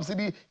way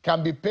subsidy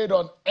can be paid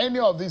on any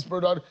of these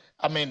products?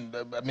 I mean,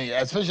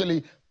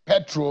 especially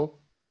petrol.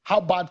 How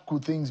bad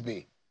could things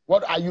be?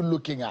 What are you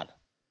looking at?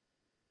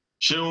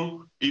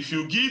 Sheung, if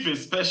you give a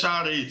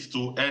special rate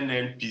to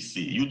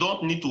NNPC, you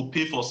don't need to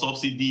pay for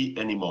subsidy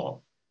anymore.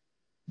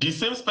 The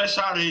same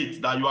special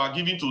rate that you are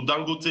giving to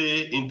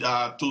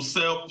Dangote to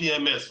sell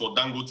PMS for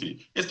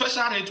Dangote, a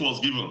special rate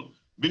was given.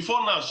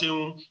 Before now,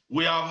 Sheung,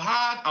 we have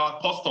had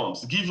our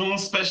customs given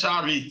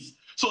special rates.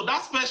 So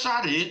that special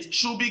rate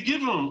should be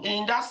given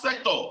in that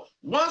sector.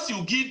 Once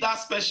you give that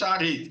special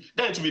rate,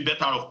 then it will be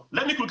better off.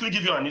 Let me quickly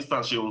give you an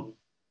instance, Sheung.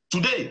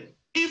 Today,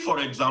 if, for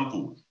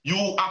example, you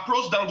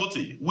approach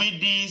Dangote with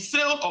the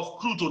sale of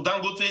crude to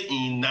Dangote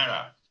in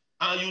Naira,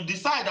 and you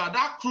decide that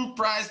that crude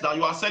price that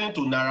you are selling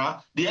to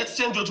Naira, the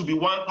exchange rate will be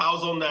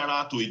 1,000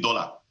 Naira to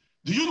 $1.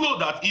 Do you know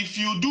that if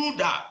you do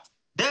that,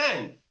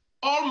 then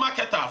all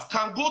marketers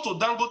can go to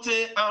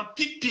Dangote and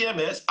pick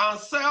PMS and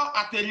sell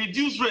at a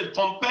reduced rate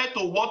compared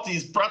to what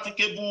is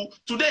practicable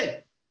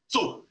today?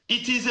 So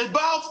it is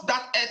about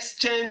that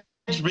exchange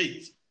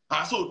rate.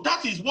 So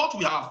that is what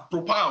we have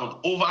propounded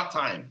over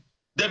time.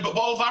 But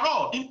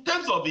overall, in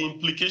terms of the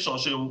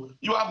implications,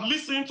 you have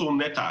listened to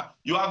NECA,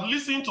 you have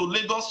listened to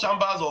Lagos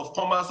Chambers of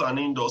Commerce and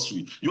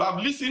Industry, you have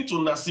listened to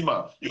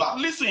NASIMA, you have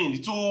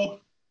listened to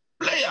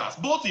players,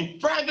 both in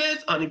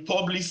private and in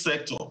public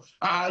sector.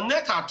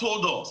 NECA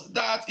told us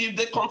that if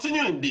they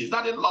continue in this,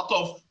 that a lot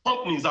of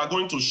companies are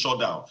going to shut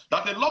down,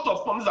 that a lot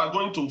of companies are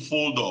going to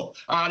fold up.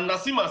 And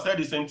NASIMA said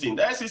the same thing.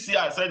 The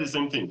SCCI said the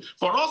same thing.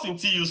 For us in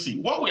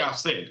TUC, what we have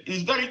said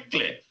is very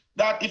clear,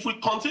 that if we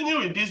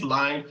continue in this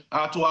line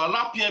to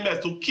allow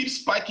PMS to keep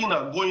spiking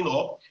and going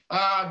up,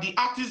 the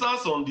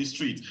artisans on the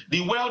street,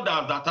 the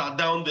welders that are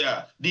down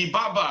there, the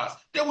barbers,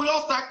 they will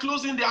all start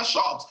closing their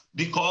shops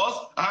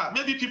because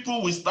maybe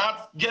people will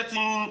start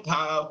getting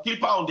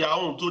clipper on their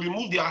own to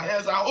remove their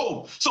hairs at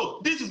home.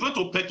 So this is going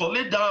to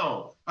percolate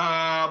down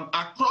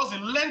across the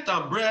length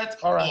and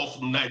breadth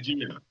of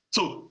Nigeria.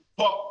 So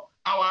for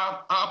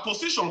our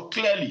position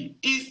clearly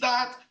is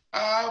that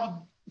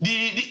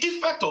the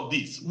effect of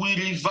this will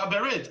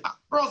reverberate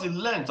across the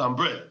length and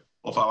breadth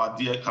of our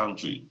dear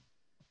country.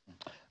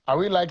 Are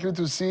we likely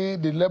to see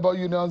the labor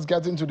unions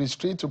get into the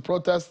street to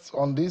protest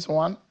on this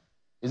one?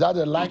 Is that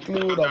the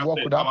likelihood of what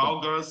could happen?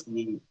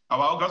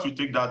 Our organs will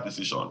take that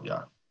decision,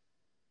 yeah.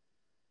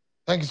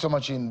 Thank you so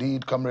much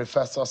indeed, Comrade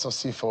Festus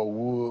Osifo,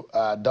 who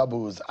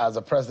doubles as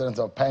the president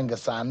of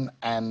Pengasan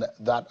and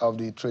that of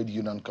the Trade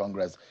Union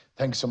Congress.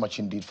 Thank you so much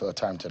indeed for your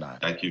time tonight.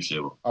 Thank you,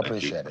 Shehu.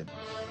 Appreciate it.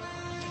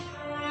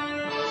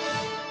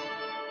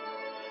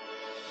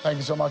 Thank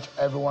you so much,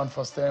 everyone,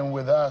 for staying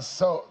with us.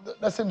 So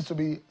there seems to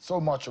be so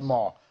much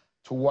more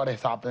to what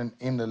is happening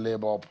in the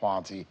Labour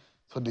Party.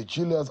 So the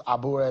Julius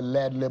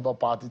Abure-led Labour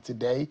Party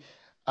today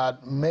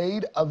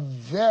made a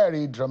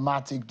very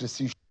dramatic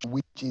decision,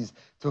 which is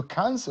to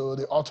cancel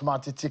the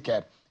automatic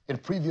ticket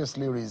it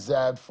previously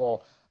reserved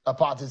for the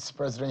party's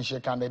presidential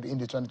candidate in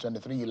the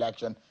 2023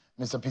 election,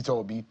 Mr. Peter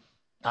Obi,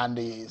 and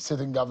the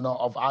sitting governor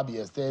of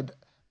Abia State,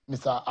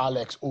 Mr.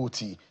 Alex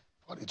Oti,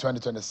 for the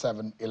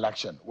 2027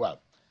 election.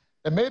 Well,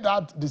 they made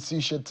that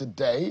decision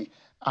today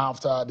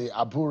after the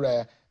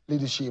Abure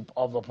leadership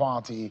of the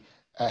party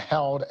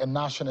held a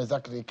National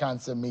Executive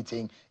Council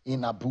meeting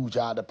in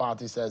Abuja. The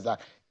party says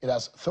that it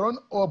has thrown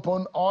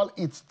open all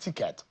its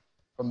tickets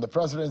from the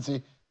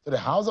presidency to the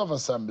House of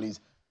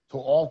Assemblies to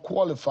all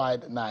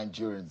qualified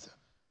Nigerians.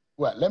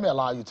 Well, let me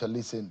allow you to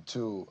listen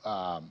to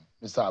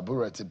Mr.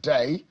 Abure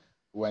today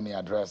when he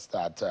addressed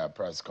that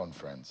press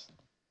conference.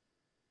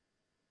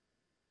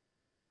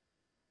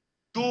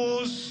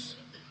 Those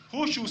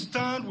who should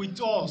stand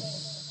with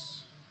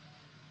us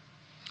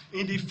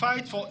in the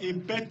fight for a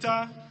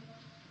better,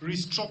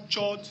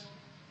 restructured,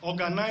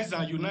 organized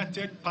and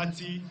united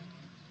party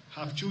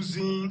have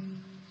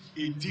chosen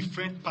a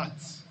different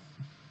path.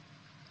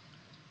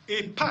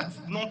 A path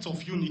not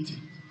of unity,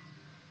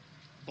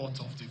 but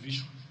of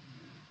division.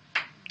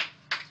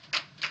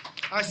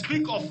 I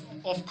speak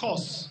of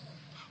course,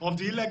 of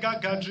the illegal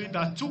gathering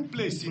that took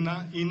place in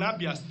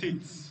Abia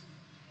State,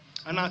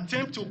 an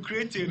attempt to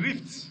create a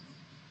rift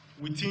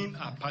within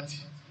our party,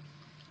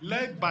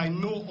 led by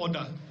no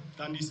other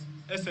than His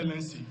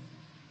Excellency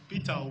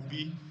Peter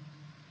Obi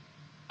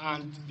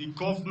and the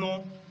governor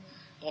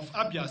of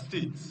Abia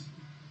State,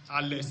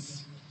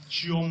 Alex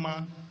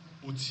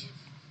Oti.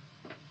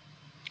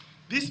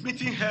 This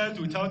meeting held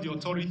without the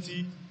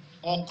authority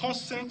or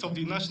consent of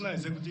the National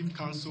Executive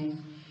Council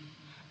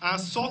and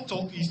sought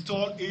to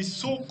install a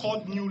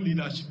so-called new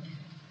leadership.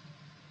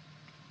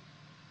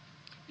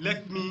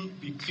 Let me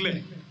be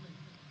clear.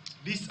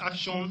 This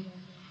action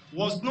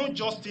was not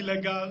just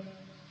illegal,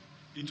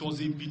 it was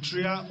a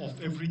betrayal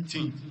of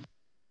everything.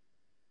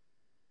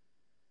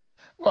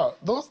 Well,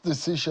 those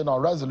decisions or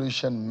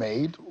resolutions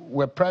made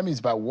were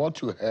premised by what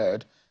you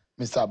heard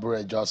Mr.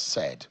 Abure just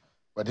said.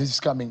 But this is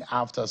coming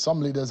after some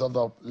leaders of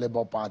the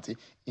Labour Party,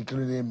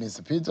 including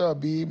Mr. Peter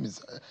Obi,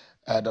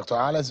 Dr.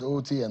 Alex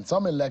Oti, and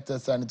some elected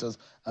senators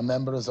and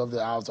members of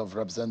the House of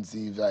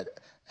Representatives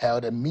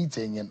held a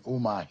meeting in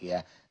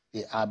Umuahia,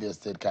 the Abia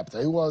State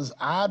capital. It was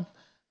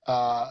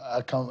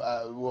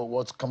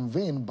was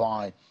convened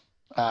by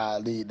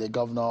the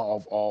governor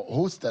of, or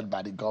hosted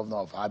by the governor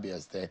of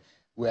Abia State,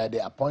 where they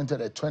appointed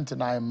a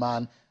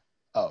 29-man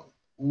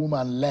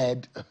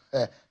woman-led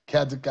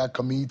caretaker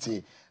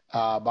committee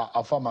by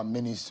a former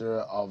minister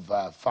of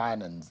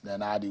finance,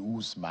 Nenadi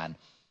Usman,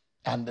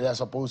 and they're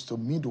supposed to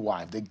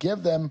midwife. They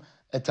gave them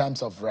a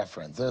terms of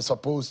reference. They're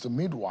supposed to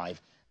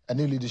midwife a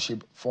new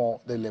leadership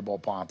for the Labour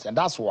Party, and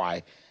that's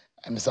why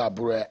Mr.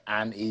 Abure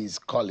and his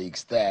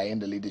colleagues there in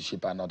the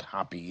leadership are not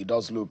happy. It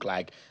does look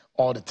like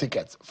all the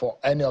tickets for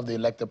any of the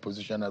elected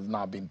positions have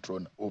now been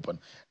thrown open.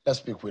 Let's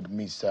speak with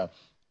Mr.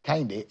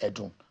 Kainde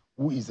Edun,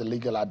 who is the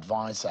legal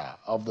advisor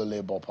of the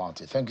Labour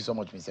Party. Thank you so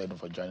much, Mr. Edun,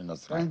 for joining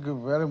us today. Thank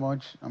you very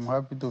much. I'm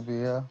happy to be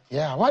here.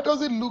 Yeah, why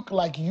does it look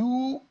like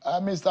you,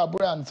 Mr.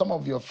 Abure, and some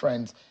of your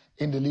friends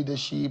in the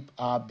leadership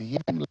are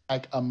behaving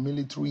like a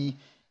military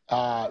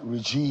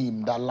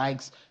regime that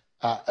likes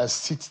a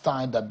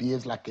sit-tight, that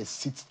behaves like a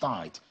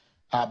sit-tight?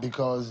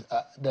 Because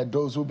there are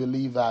those who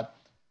believe that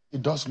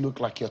it does look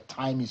like your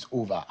time is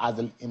over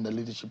in the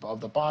leadership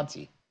of the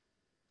party.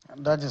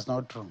 That is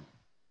not true.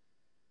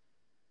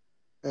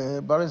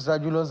 Barrister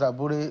Julius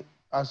Abure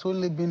has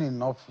only been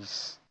in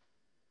office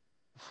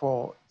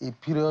for a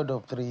period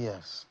of 3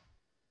 years.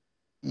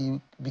 He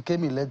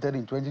became elected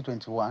in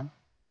 2021,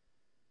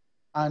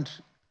 and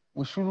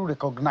we should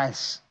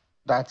recognize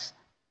that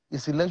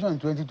his election in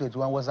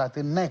 2021 was at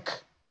a neck.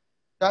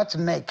 That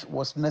neck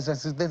was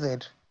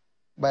necessitated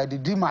by the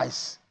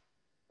demise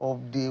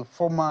of the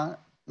former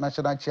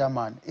national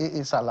chairman,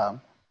 A.A.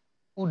 Salam,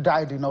 who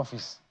died in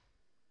office.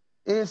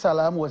 A.A.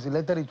 Salam was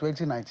elected in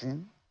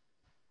 2019.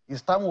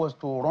 His term was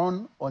to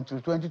run until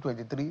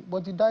 2023,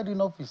 but he died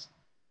in office.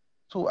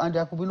 So, and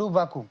there could be no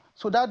vacuum.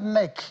 So that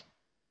neck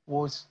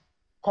was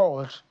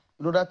called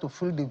in order to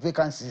fill the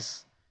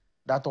vacancies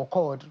that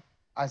occurred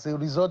as a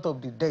result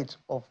of the death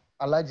of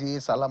Alhaji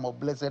A. Salam of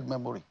blessed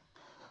memory.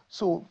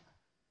 So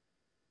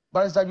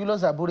Barrister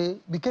Julius Abure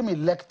became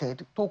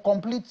elected to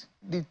complete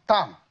the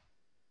term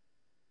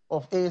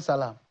of A.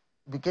 Salam.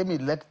 Became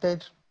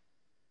elected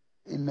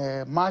in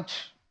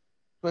March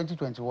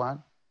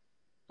 2021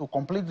 to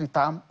complete the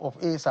term of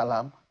A.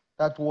 Salam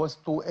that was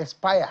to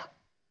expire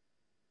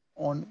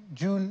on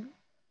June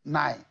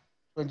 9,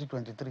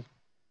 2023.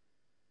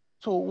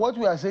 So what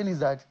we are saying is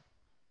that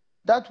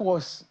that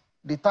was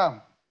the term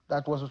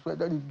that was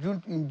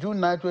in June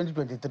 9,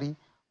 2023,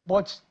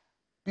 but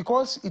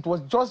because it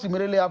was just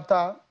immediately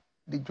after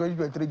the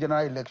 2023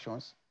 general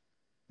elections,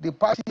 the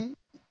party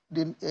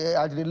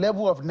at the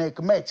level of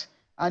NEC met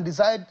and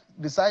decided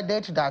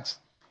that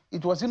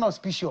it was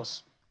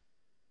inauspicious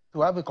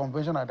to have a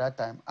convention at that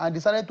time, and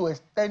decided to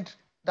extend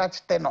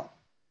that tenure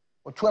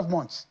for 12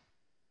 months.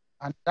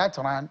 And that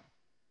ran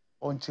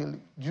until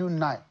June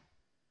 9,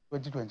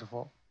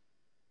 2024,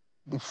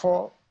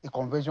 before a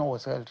convention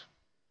was held.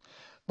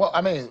 Well,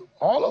 I mean,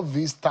 all of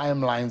these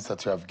timelines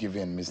that you have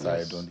given,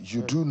 Mr. Edun,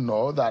 you do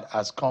know that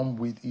has come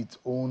with its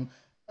own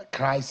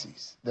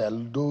crisis. There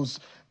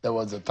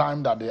was a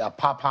time that the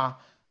Apapa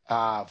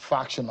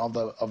faction of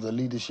the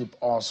leadership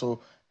also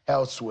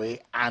held sway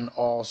and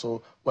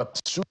also were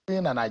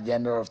pursuing an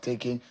agenda of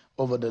taking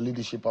over the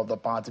leadership of the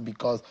party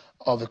because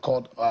of the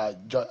court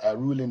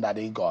ruling that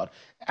they got.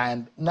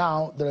 And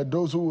now there are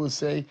those who will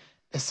say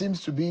there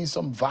seems to be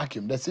some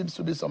vacuum, there seems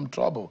to be some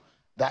trouble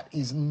that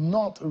is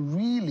not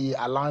really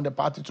allowing the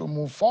party to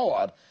move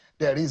forward.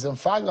 There is, in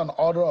fact, an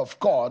order of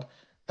court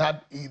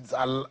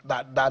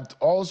that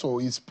also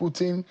is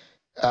putting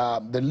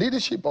the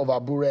leadership of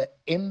Abure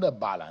in the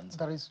balance.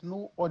 There is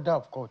no order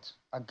of court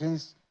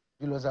against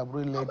Julius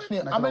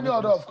Abure-led. How many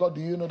order of court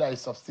do you know that is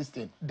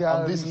subsisting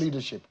on this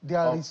leadership?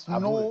 There is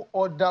no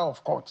order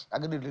of court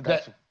against the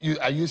leadership.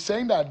 Are you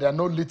saying that there are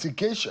no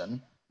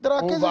litigation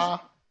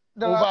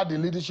over the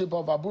leadership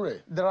of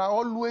Abure? There are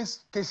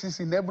always cases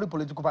in every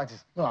political party.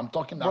 No, I'm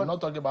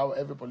not talking about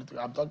every political.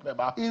 I'm talking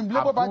about in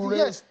Labour Party.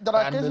 Yes, there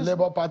are cases. The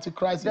Labour Party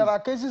crisis. There are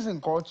cases in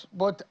court,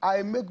 but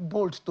I make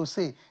bold to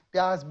say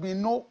there has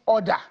been no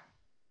order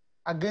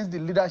against the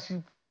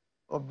leadership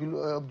of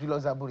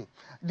Julius Abure.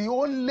 The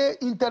only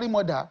interim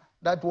order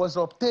that was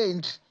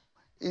obtained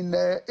in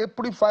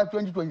April 5,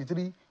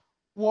 2023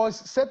 was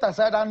set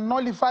aside and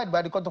nullified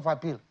by the Court of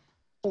Appeal.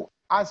 So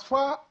as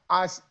far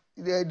as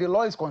the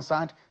law is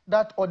concerned,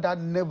 that order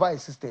never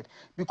existed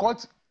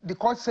because the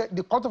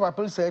Court of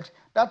Appeal said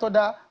that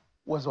order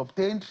was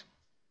obtained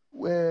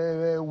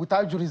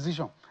without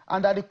jurisdiction,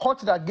 and that the court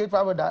that gave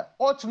that order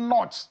ought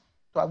not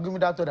to have given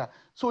that order.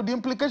 So the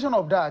implication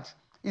of that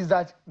is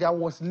that there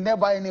was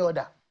never any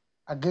order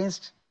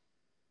against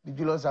the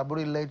Julius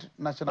Abure-led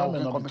National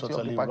Working Committee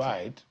of the party.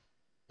 Right.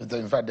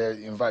 In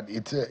fact,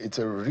 it's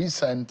a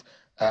recent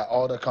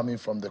order coming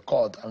from the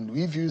court. And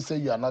if you say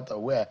you are not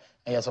aware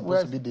and you're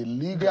supposed to be the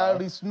legal...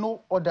 There is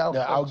no order of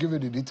court. I'll give you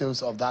the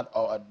details of that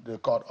the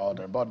court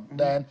order. But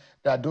then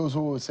there are those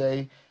who will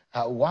say,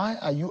 why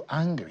are you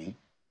angry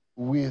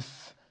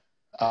with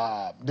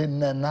the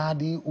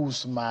Nanadi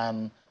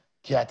Usman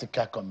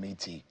caretaker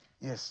committee?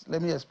 Yes,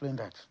 let me explain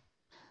that.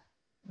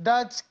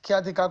 That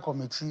caretaker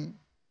committee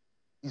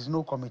is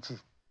no committee.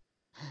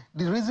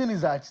 The reason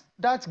is that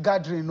that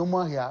gathering no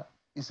more here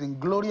is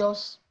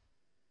inglorious,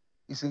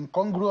 is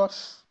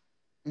incongruous,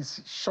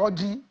 is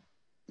shoddy,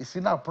 is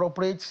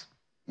inappropriate,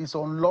 is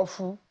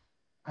unlawful,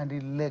 and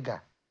illegal.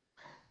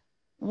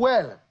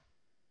 Well,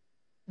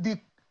 the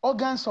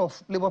organs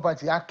of Labour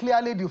Party are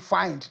clearly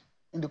defined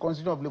in the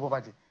Constitution of Labour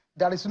Party.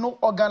 There is no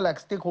organ like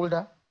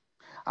stakeholder,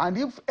 and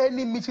if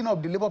any meeting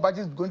of the Labour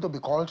Party is going to be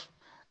called,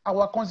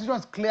 our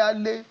Constitution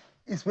clearly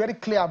is very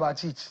clear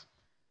about it,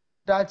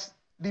 that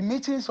the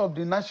meetings of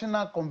the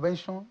National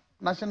Convention,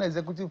 National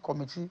Executive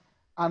Committee,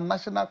 and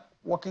National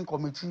Working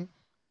Committee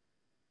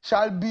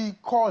shall be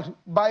called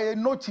by a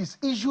notice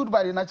issued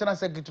by the National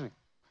Secretary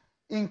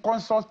in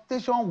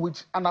consultation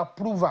with an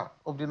approval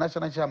of the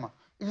National Chairman.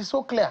 It is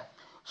so clear.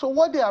 So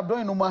what they have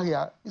done in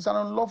Umuahia is an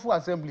unlawful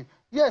assembly.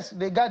 Yes,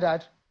 they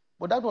gathered,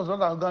 but that was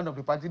not an organ of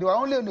the party. They were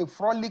only on a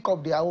frolic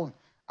of their own,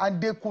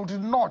 and they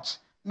could not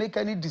make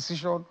any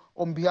decision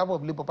on behalf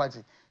of Labour Party.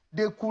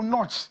 They could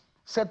not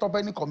set up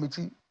any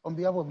committee on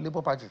behalf of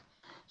Labour Party.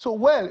 So,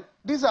 well,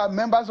 these are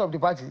members of the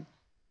party.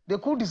 They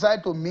could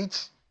decide to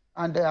meet,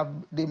 and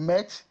they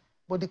met,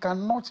 but they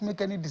cannot make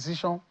any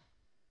decision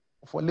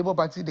for Labour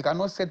Party. They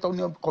cannot set up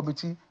any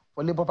committee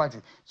for Labour Party.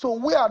 So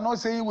we are not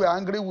saying we are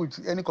angry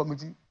with any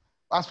committee.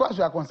 As far as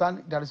we are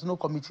concerned, there is no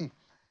committee.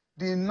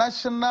 The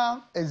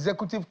National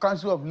Executive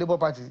Council of Labour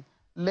Party,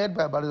 led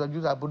by Barrister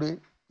Jude Abude,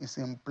 is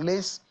in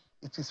place,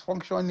 it is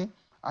functioning,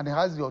 and it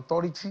has the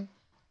authority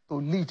to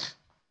lead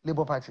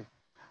Labour Party.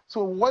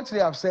 So what they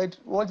have said,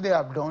 what they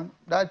have done,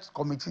 that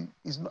committee,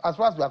 is, as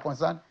far as we are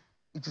concerned,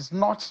 it is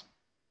not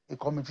a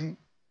committee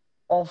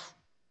of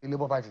the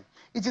Labour Party.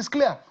 It is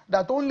clear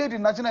that only the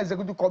National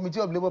Executive Committee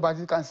of Labour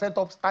Party can set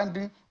up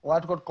standing or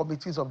ad hoc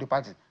committees of the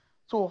party.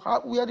 So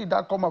where did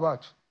that come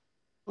about?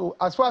 So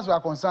as far as we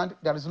are concerned,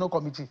 there is no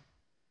committee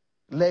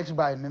led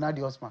by Nena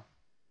Osman.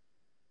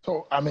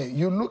 So, I mean,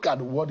 you look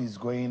at what is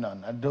going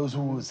on, and those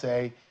who will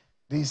say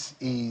this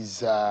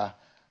is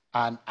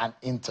an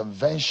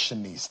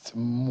interventionist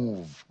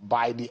move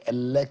by the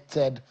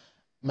elected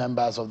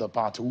members of the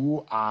party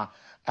who are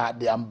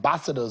the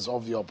ambassadors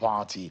of your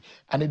party.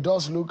 And it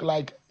does look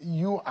like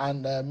you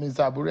and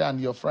Mr. Abure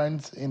and your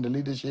friends in the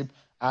leadership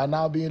are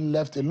now being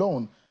left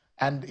alone.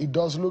 And it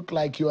does look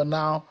like you are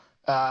now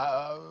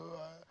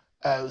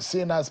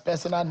seen as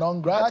persona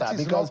non grata. That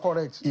is because not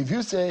correct. if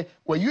you say,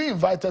 were you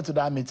invited to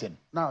that meeting?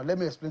 Now, let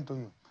me explain to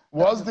you.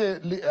 Was the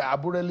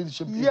Abure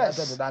leadership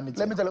invited to that meeting?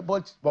 Let me tell you,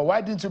 but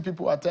why didn't you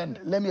people attend?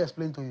 Let me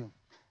explain to you.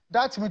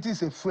 That meeting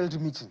is a failed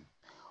meeting.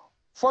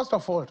 First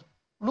of all,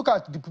 look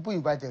at the people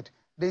invited.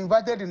 They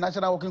invited the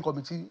National Working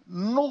Committee.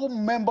 No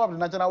member of the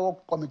National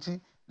Working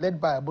Committee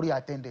led by Abure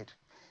attended.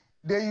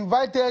 They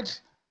invited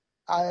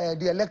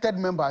the elected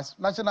members,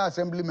 National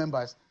Assembly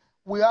members.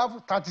 We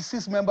have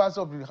 36 members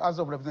of the House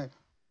of Representatives.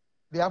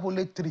 They have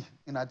only 3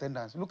 in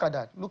attendance. Look at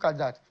that. Look at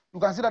that. You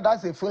can see that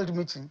that's a failed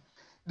meeting.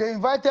 They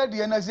invited the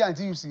NSC and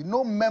TUC.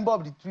 No member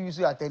of the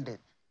TUC attended.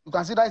 You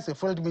can see that it's a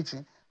failed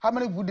meeting. How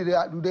many people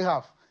do they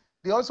have?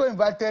 They also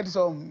invited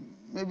some,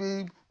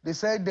 maybe they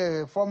said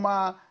the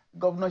former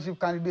governorship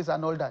candidates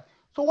and all that.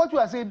 So what you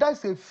are saying,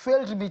 that's a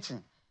failed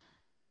meeting.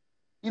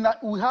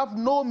 We have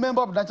no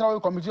member of the National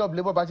Committee of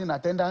Labour Party in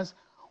attendance.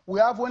 We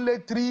have only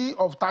 3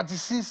 of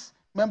 36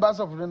 members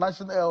of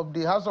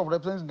the House of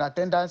Representatives in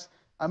attendance,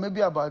 and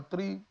maybe about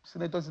 3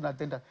 senators in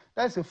attendance.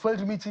 That's a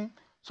failed meeting.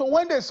 So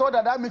when they saw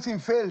that meeting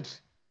failed,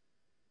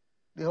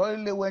 they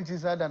only went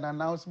inside and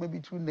announced maybe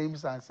 2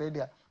 names and said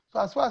there. So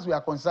as far as we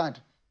are concerned,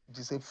 it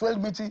is a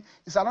failed meeting.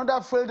 It's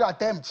another failed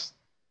attempt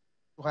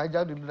to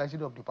hijack the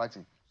leadership of the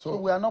party. So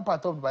we are not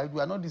perturbed by it.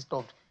 We are not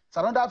disturbed. It's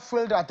another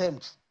failed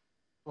attempt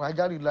to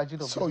hijack the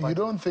leadership of the party. So you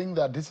don't think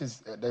that this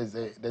is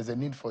there's a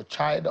need for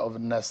child of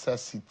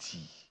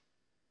necessity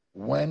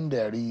when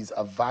there is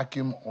a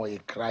vacuum or a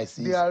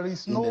crisis? There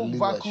is no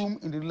vacuum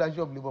in the leadership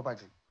of the Labour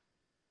Party.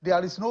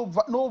 There is no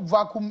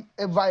vacuum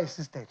ever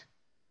existed.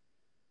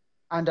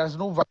 And there's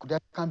no vacuum. There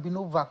can be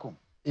no vacuum.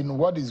 In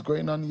what is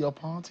going on in your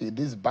party,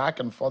 this back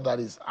and forth that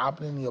is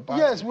happening in your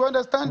party. Yes, we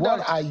understand what that.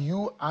 What are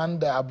you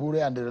and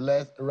Abure and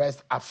the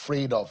rest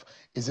afraid of?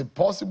 Is it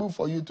possible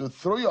for you to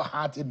throw your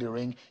hat in the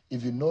ring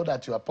if you know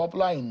that you are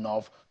popular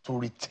enough to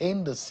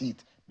retain the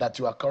seat that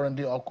you are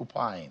currently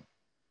occupying?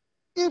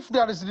 If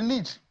there is the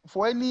need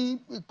for any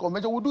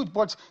convention, we'll do it.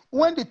 But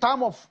when the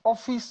term of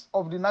office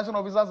of the national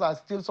officers are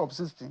still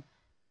subsisting,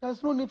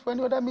 there's no need for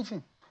any other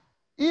meeting.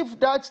 If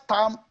that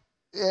term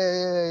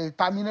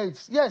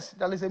terminates, yes,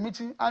 there is a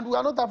meeting, and we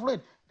are not afraid.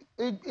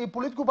 A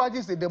political party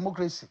is a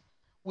democracy.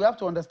 We have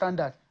to understand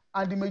that.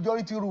 And the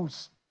majority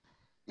rules.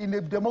 In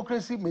a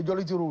democracy,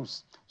 majority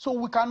rules. So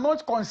we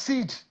cannot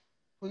concede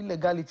to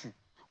illegality.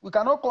 We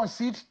cannot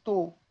concede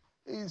to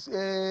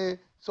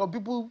some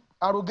people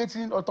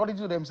arrogating authority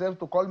to themselves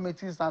to call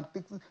meetings and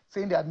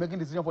saying they are making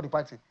decisions for the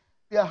party.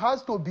 There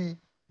has to be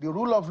the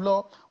rule of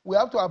law. We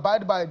have to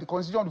abide by the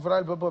Constitution of the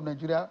Federal Republic of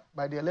Nigeria,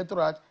 by the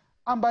Electoral Act,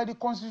 and by the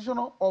constitution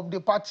of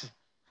the party.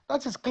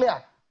 That is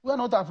clear. We are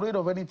not afraid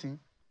of anything,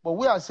 but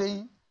we are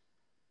saying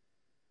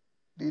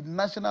the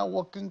National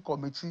Working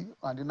Committee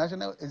and the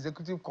National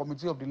Executive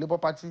Committee of the Labour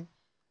Party,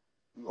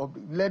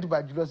 led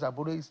by Julius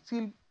Abure, is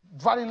still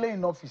validly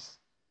in office.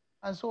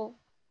 And so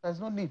there's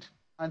no need.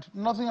 And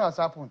nothing has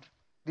happened.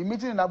 The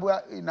meeting in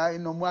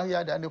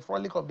Umuahia, they are in the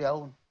frolic of their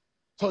own.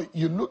 So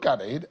you look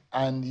at it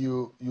and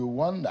you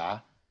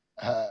wonder,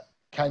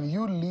 can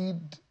you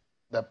lead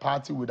the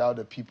party without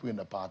the people in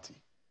the party?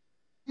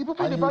 The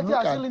people in the party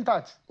are still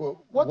intact.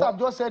 What I've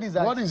just said is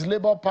that... What is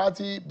Labour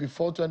Party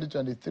before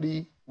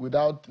 2023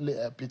 without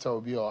Peter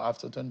Obi or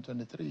after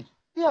 2023?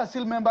 They are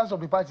still members of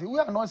the party. We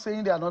are not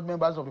saying they are not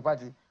members of the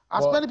party.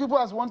 As many people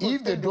as want to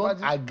if they don't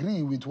the party,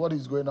 agree with what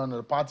is going on in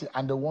the party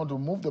and they want to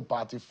move the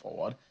party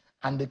forward,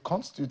 and they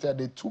constituted,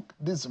 they took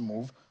this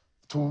move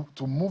to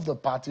move the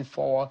party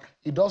forward,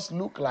 it does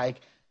look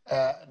like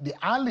the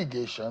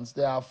allegations,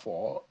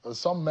 therefore,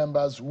 some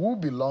members who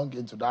belong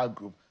into that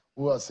group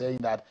who are saying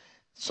that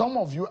some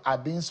of you are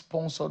being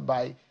sponsored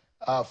by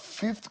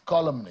fifth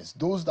columnists,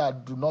 those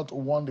that do not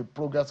want the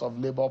progress of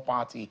Labour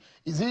Party.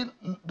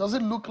 Does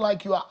it look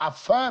like you are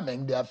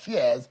affirming their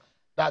fears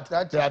that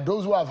there are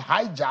those who have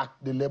hijacked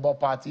the Labour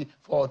Party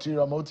for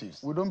ulterior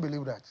motives? We don't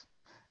believe that.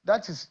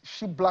 That is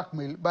cheap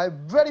blackmail by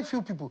very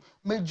few people.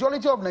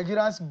 Majority of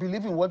Nigerians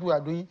believe in what we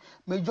are doing.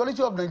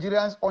 Majority of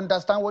Nigerians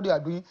understand what they are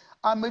doing.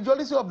 And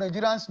majority of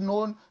Nigerians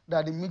know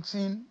that the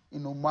meeting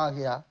in Omar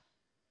here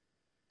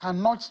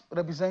cannot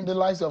represent the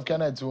likes of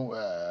Kenneth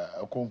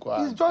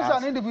Okonkwo. He's just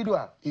an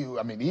individual. He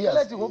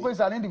is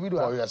an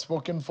individual. He has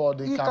spoken for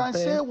the campaign. He can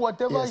say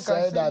whatever he can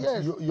say. That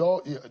yes.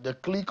 The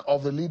clique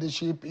of the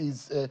leadership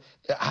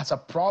has a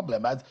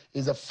problem,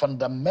 is a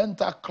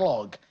fundamental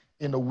clog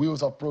in the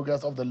wheels of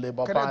progress of the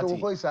Labour Party.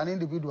 Kenneth Okonkwo is an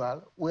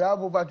individual. We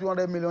have over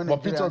 200 million But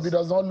Nigerians. Peter Obi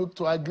does not look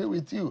to agree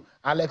with you.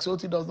 Alex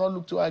Oti does not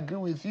look to agree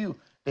with you.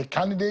 The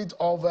candidate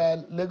of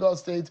Lagos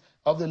State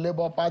of the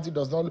Labour Party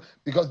does not,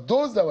 because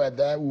those that were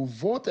there who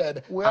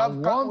voted we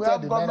have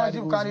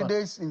governorship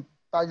candidates in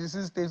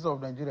 36 states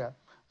of Nigeria.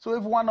 So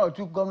if one or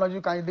two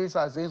governorship candidates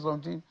are saying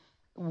something,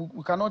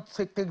 we cannot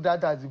take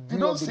that as a view. You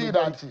don't see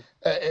that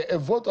a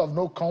vote of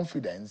no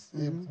confidence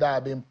that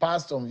have been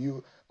passed on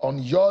you, on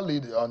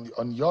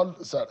your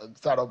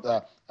side of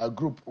the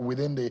group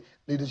within the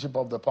leadership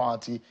of the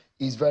party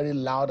is very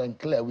loud and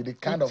clear with the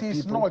kind of people. It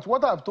is not.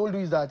 What I've told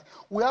you is that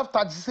we have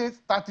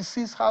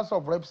 36 House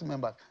of Reps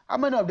members. How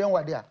many of them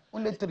were there?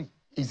 Only 3.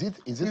 Is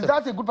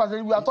that a good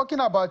percentage? We are talking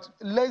about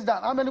less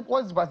than, how many,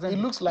 what is percent? It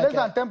looks like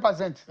less than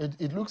 10%.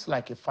 It looks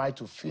like a fight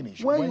to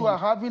finish. When you are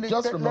having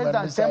less than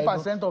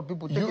 10% of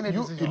people taking a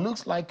decision. It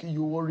looks like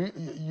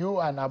you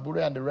and Abure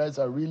and the rest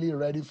are really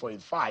ready for a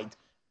fight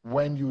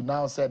when you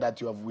now say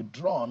that you have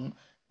withdrawn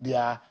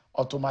their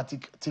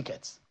automatic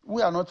tickets.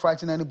 We are not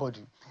fighting anybody.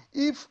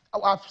 If,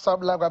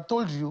 like I've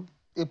told you,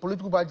 a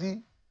political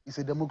party is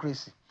a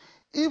democracy.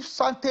 If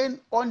certain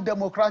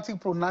undemocratic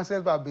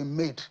pronouncements have been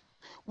made,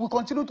 we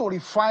continue to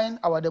refine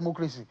our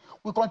democracy.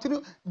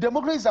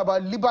 Democracy is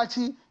about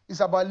liberty,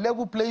 it's about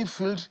level playing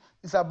field,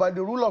 it's about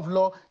the rule of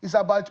law, it's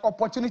about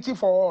opportunity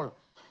for all.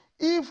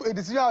 If a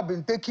decision has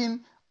been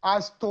taken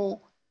as to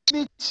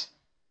meet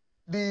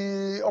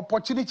the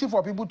opportunity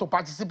for people to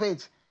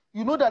participate,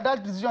 you know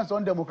that decision is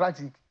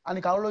undemocratic and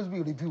it can always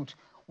be reviewed.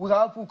 We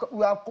have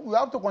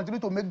to continue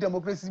to make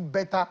democracy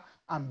better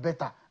and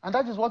better. And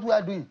that is what we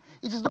are doing.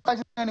 It is not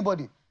fighting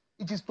anybody.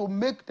 It is to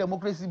make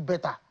democracy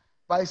better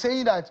by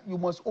saying that you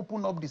must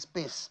open up the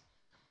space.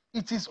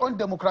 It is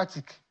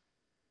undemocratic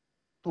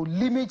to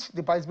limit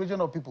the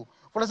participation of people.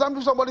 For example,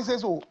 if somebody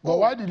says, But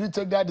why did you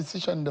take that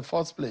decision in the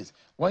first place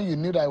when you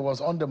knew that it was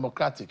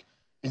undemocratic?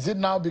 Is it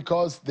now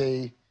because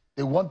they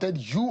wanted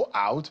you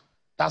out?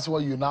 That's why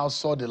you now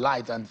saw the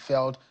light and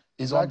felt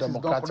it's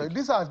undemocratic.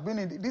 This has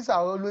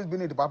always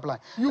been in the pipeline.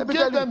 You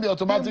gave them the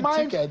automatic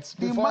tickets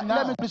before now.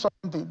 Let me do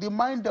something. The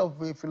mind of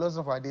a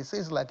philosopher, they say,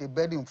 is like a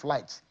bird in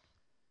flight.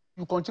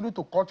 You continue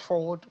to cut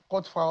forward,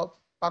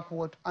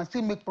 backward, and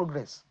still make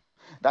progress.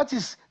 That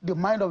is the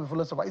mind of a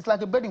philosopher. It's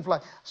like a bird in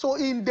flight. So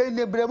in the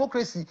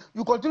democracy,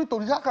 you continue to,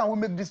 how can we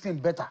make this thing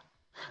better?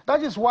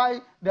 That is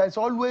why there is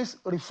always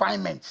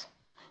refinement.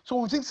 So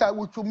we think that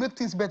we should make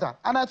things better.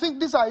 And I think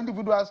these are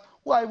individuals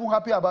who are even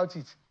happy about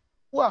it,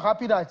 who are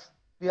happy that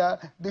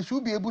they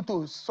should be able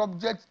to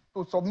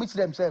submit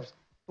themselves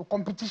to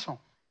competition.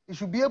 They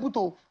should be able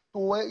to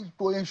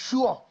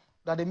ensure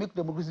that they make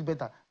democracy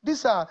better.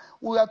 These are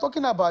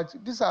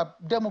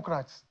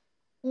Democrats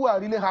who are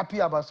really happy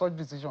about such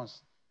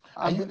decisions.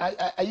 Are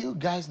you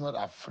guys not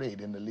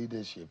afraid in the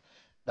leadership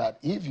that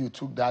if you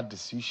took that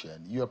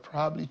decision, you're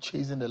probably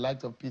chasing the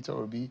likes of Peter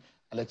Obi,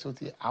 Alex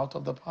Oti out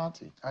of the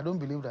party? I don't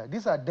believe that.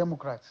 These are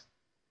Democrats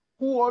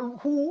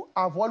who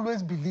have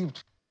always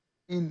believed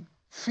in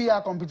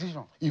fair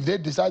competition. If they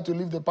decide to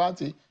leave the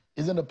party,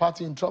 isn't the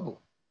party in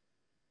trouble?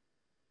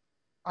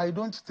 I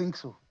don't think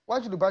so.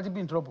 Why should the party be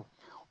in trouble?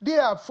 They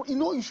are,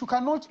 you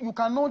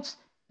cannot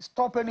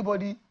stop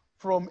anybody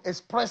from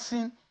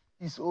expressing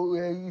his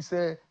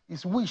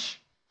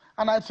wish.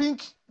 And I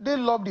think they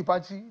love the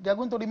party. They are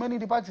going to remain in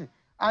the party.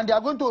 And they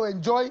are going to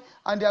enjoy,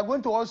 and they are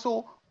going to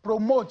also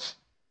promote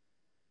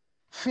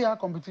fair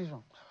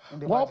competition in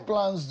the party. What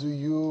plans do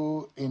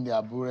you, in the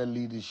Abure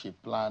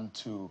leadership, plan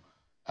to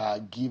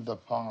give the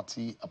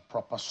party a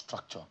proper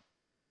structure?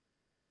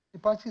 The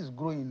party is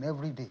growing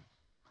every day.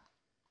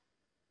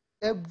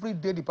 Every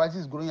day the party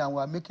is growing, and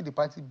we are making the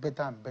party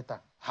better and better.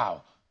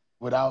 How?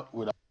 Without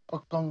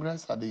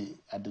Congress at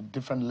the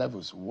different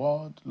levels,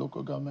 ward,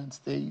 local government,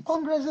 states?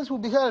 Congresses will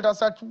be held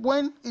as at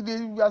when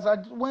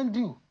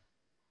due.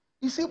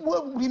 You see,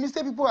 what the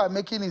mistake people are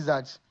making is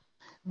that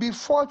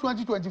before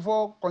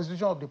 2024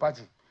 constitution of the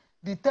party,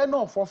 the tenure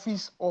of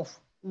office of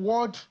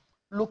ward,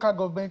 local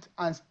government,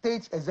 and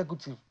state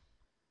executive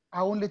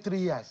are only 3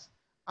 years.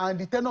 And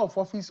the tenure of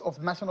office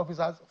of national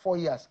officers, 4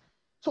 years.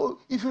 So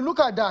if you look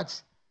at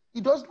that,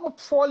 it does not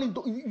fall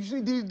into, you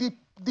see,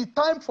 the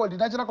time for the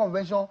National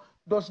Convention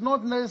does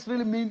not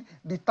necessarily mean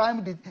the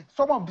time, the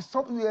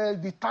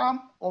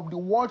term of the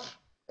ward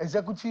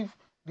executive,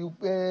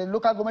 the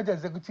local government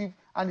executive,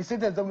 and the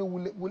state executive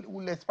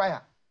will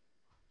expire.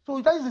 So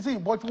that is the thing.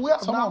 But we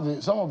are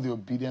some of the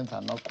obedients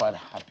are not quite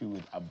happy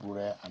with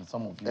Abure, and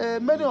some of you.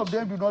 Many of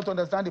them do not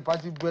understand the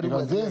party very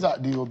well. Because these are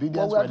the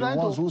obedients were the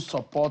ones who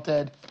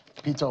supported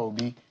Peter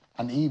Obi,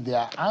 and if they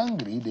are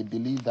angry, they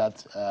believe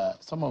that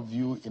some of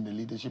you in the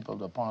leadership of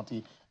the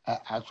party are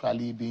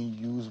actually being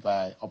used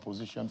by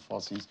opposition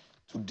forces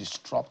to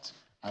disrupt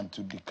and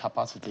to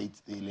decapacitate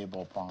the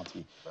Labour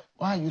Party.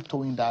 Why are you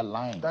towing that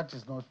line? That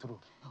is not true.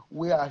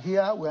 We are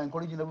here, we are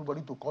encouraging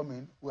everybody to come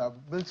in. We have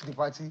built the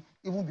party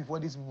even before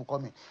these people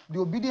come in. The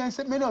obedience,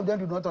 many of them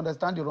do not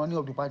understand the running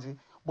of the party,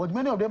 but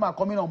many of them are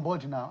coming on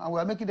board now, and we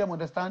are making them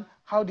understand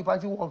how the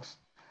party works.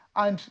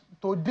 And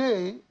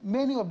today,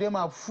 many of them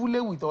are fully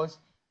with us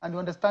and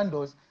understand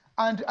us.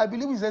 And I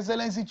believe His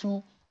Excellency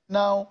too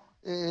now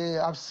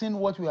have seen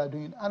what we are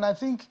doing. And I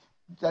think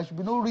there should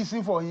be no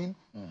reason for him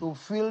to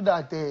feel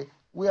that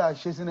we are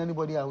chasing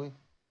anybody away.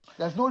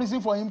 There's no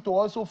reason for him to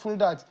also feel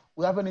that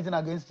we have anything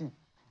against him.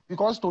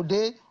 Because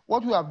today,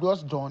 what we have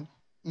just done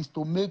is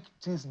to make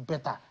things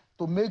better,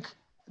 to make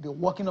the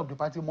working of the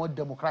party more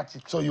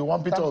democratic. So you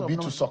want Peter Obi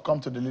to succumb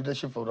to the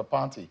leadership of the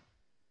party?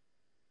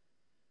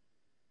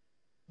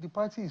 The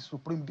party is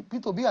supreme.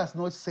 Peter Obi has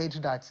not said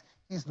that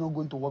he's not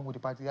going to work with the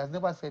party. He has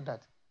never said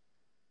that.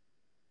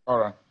 All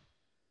right.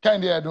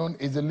 Kendi Edun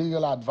is the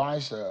legal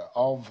advisor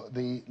of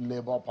the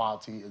Labour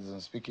Party,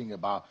 is speaking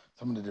about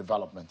some of the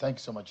development. Thank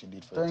you so much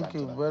indeed for your time. Thank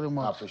you very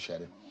much. I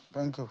appreciate it.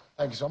 Thank you.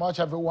 Thank you so much,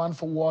 everyone,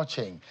 for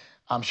watching.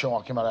 I'm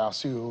Sean Akimara. I'll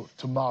see you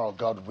tomorrow,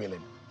 God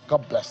willing.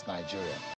 God bless Nigeria.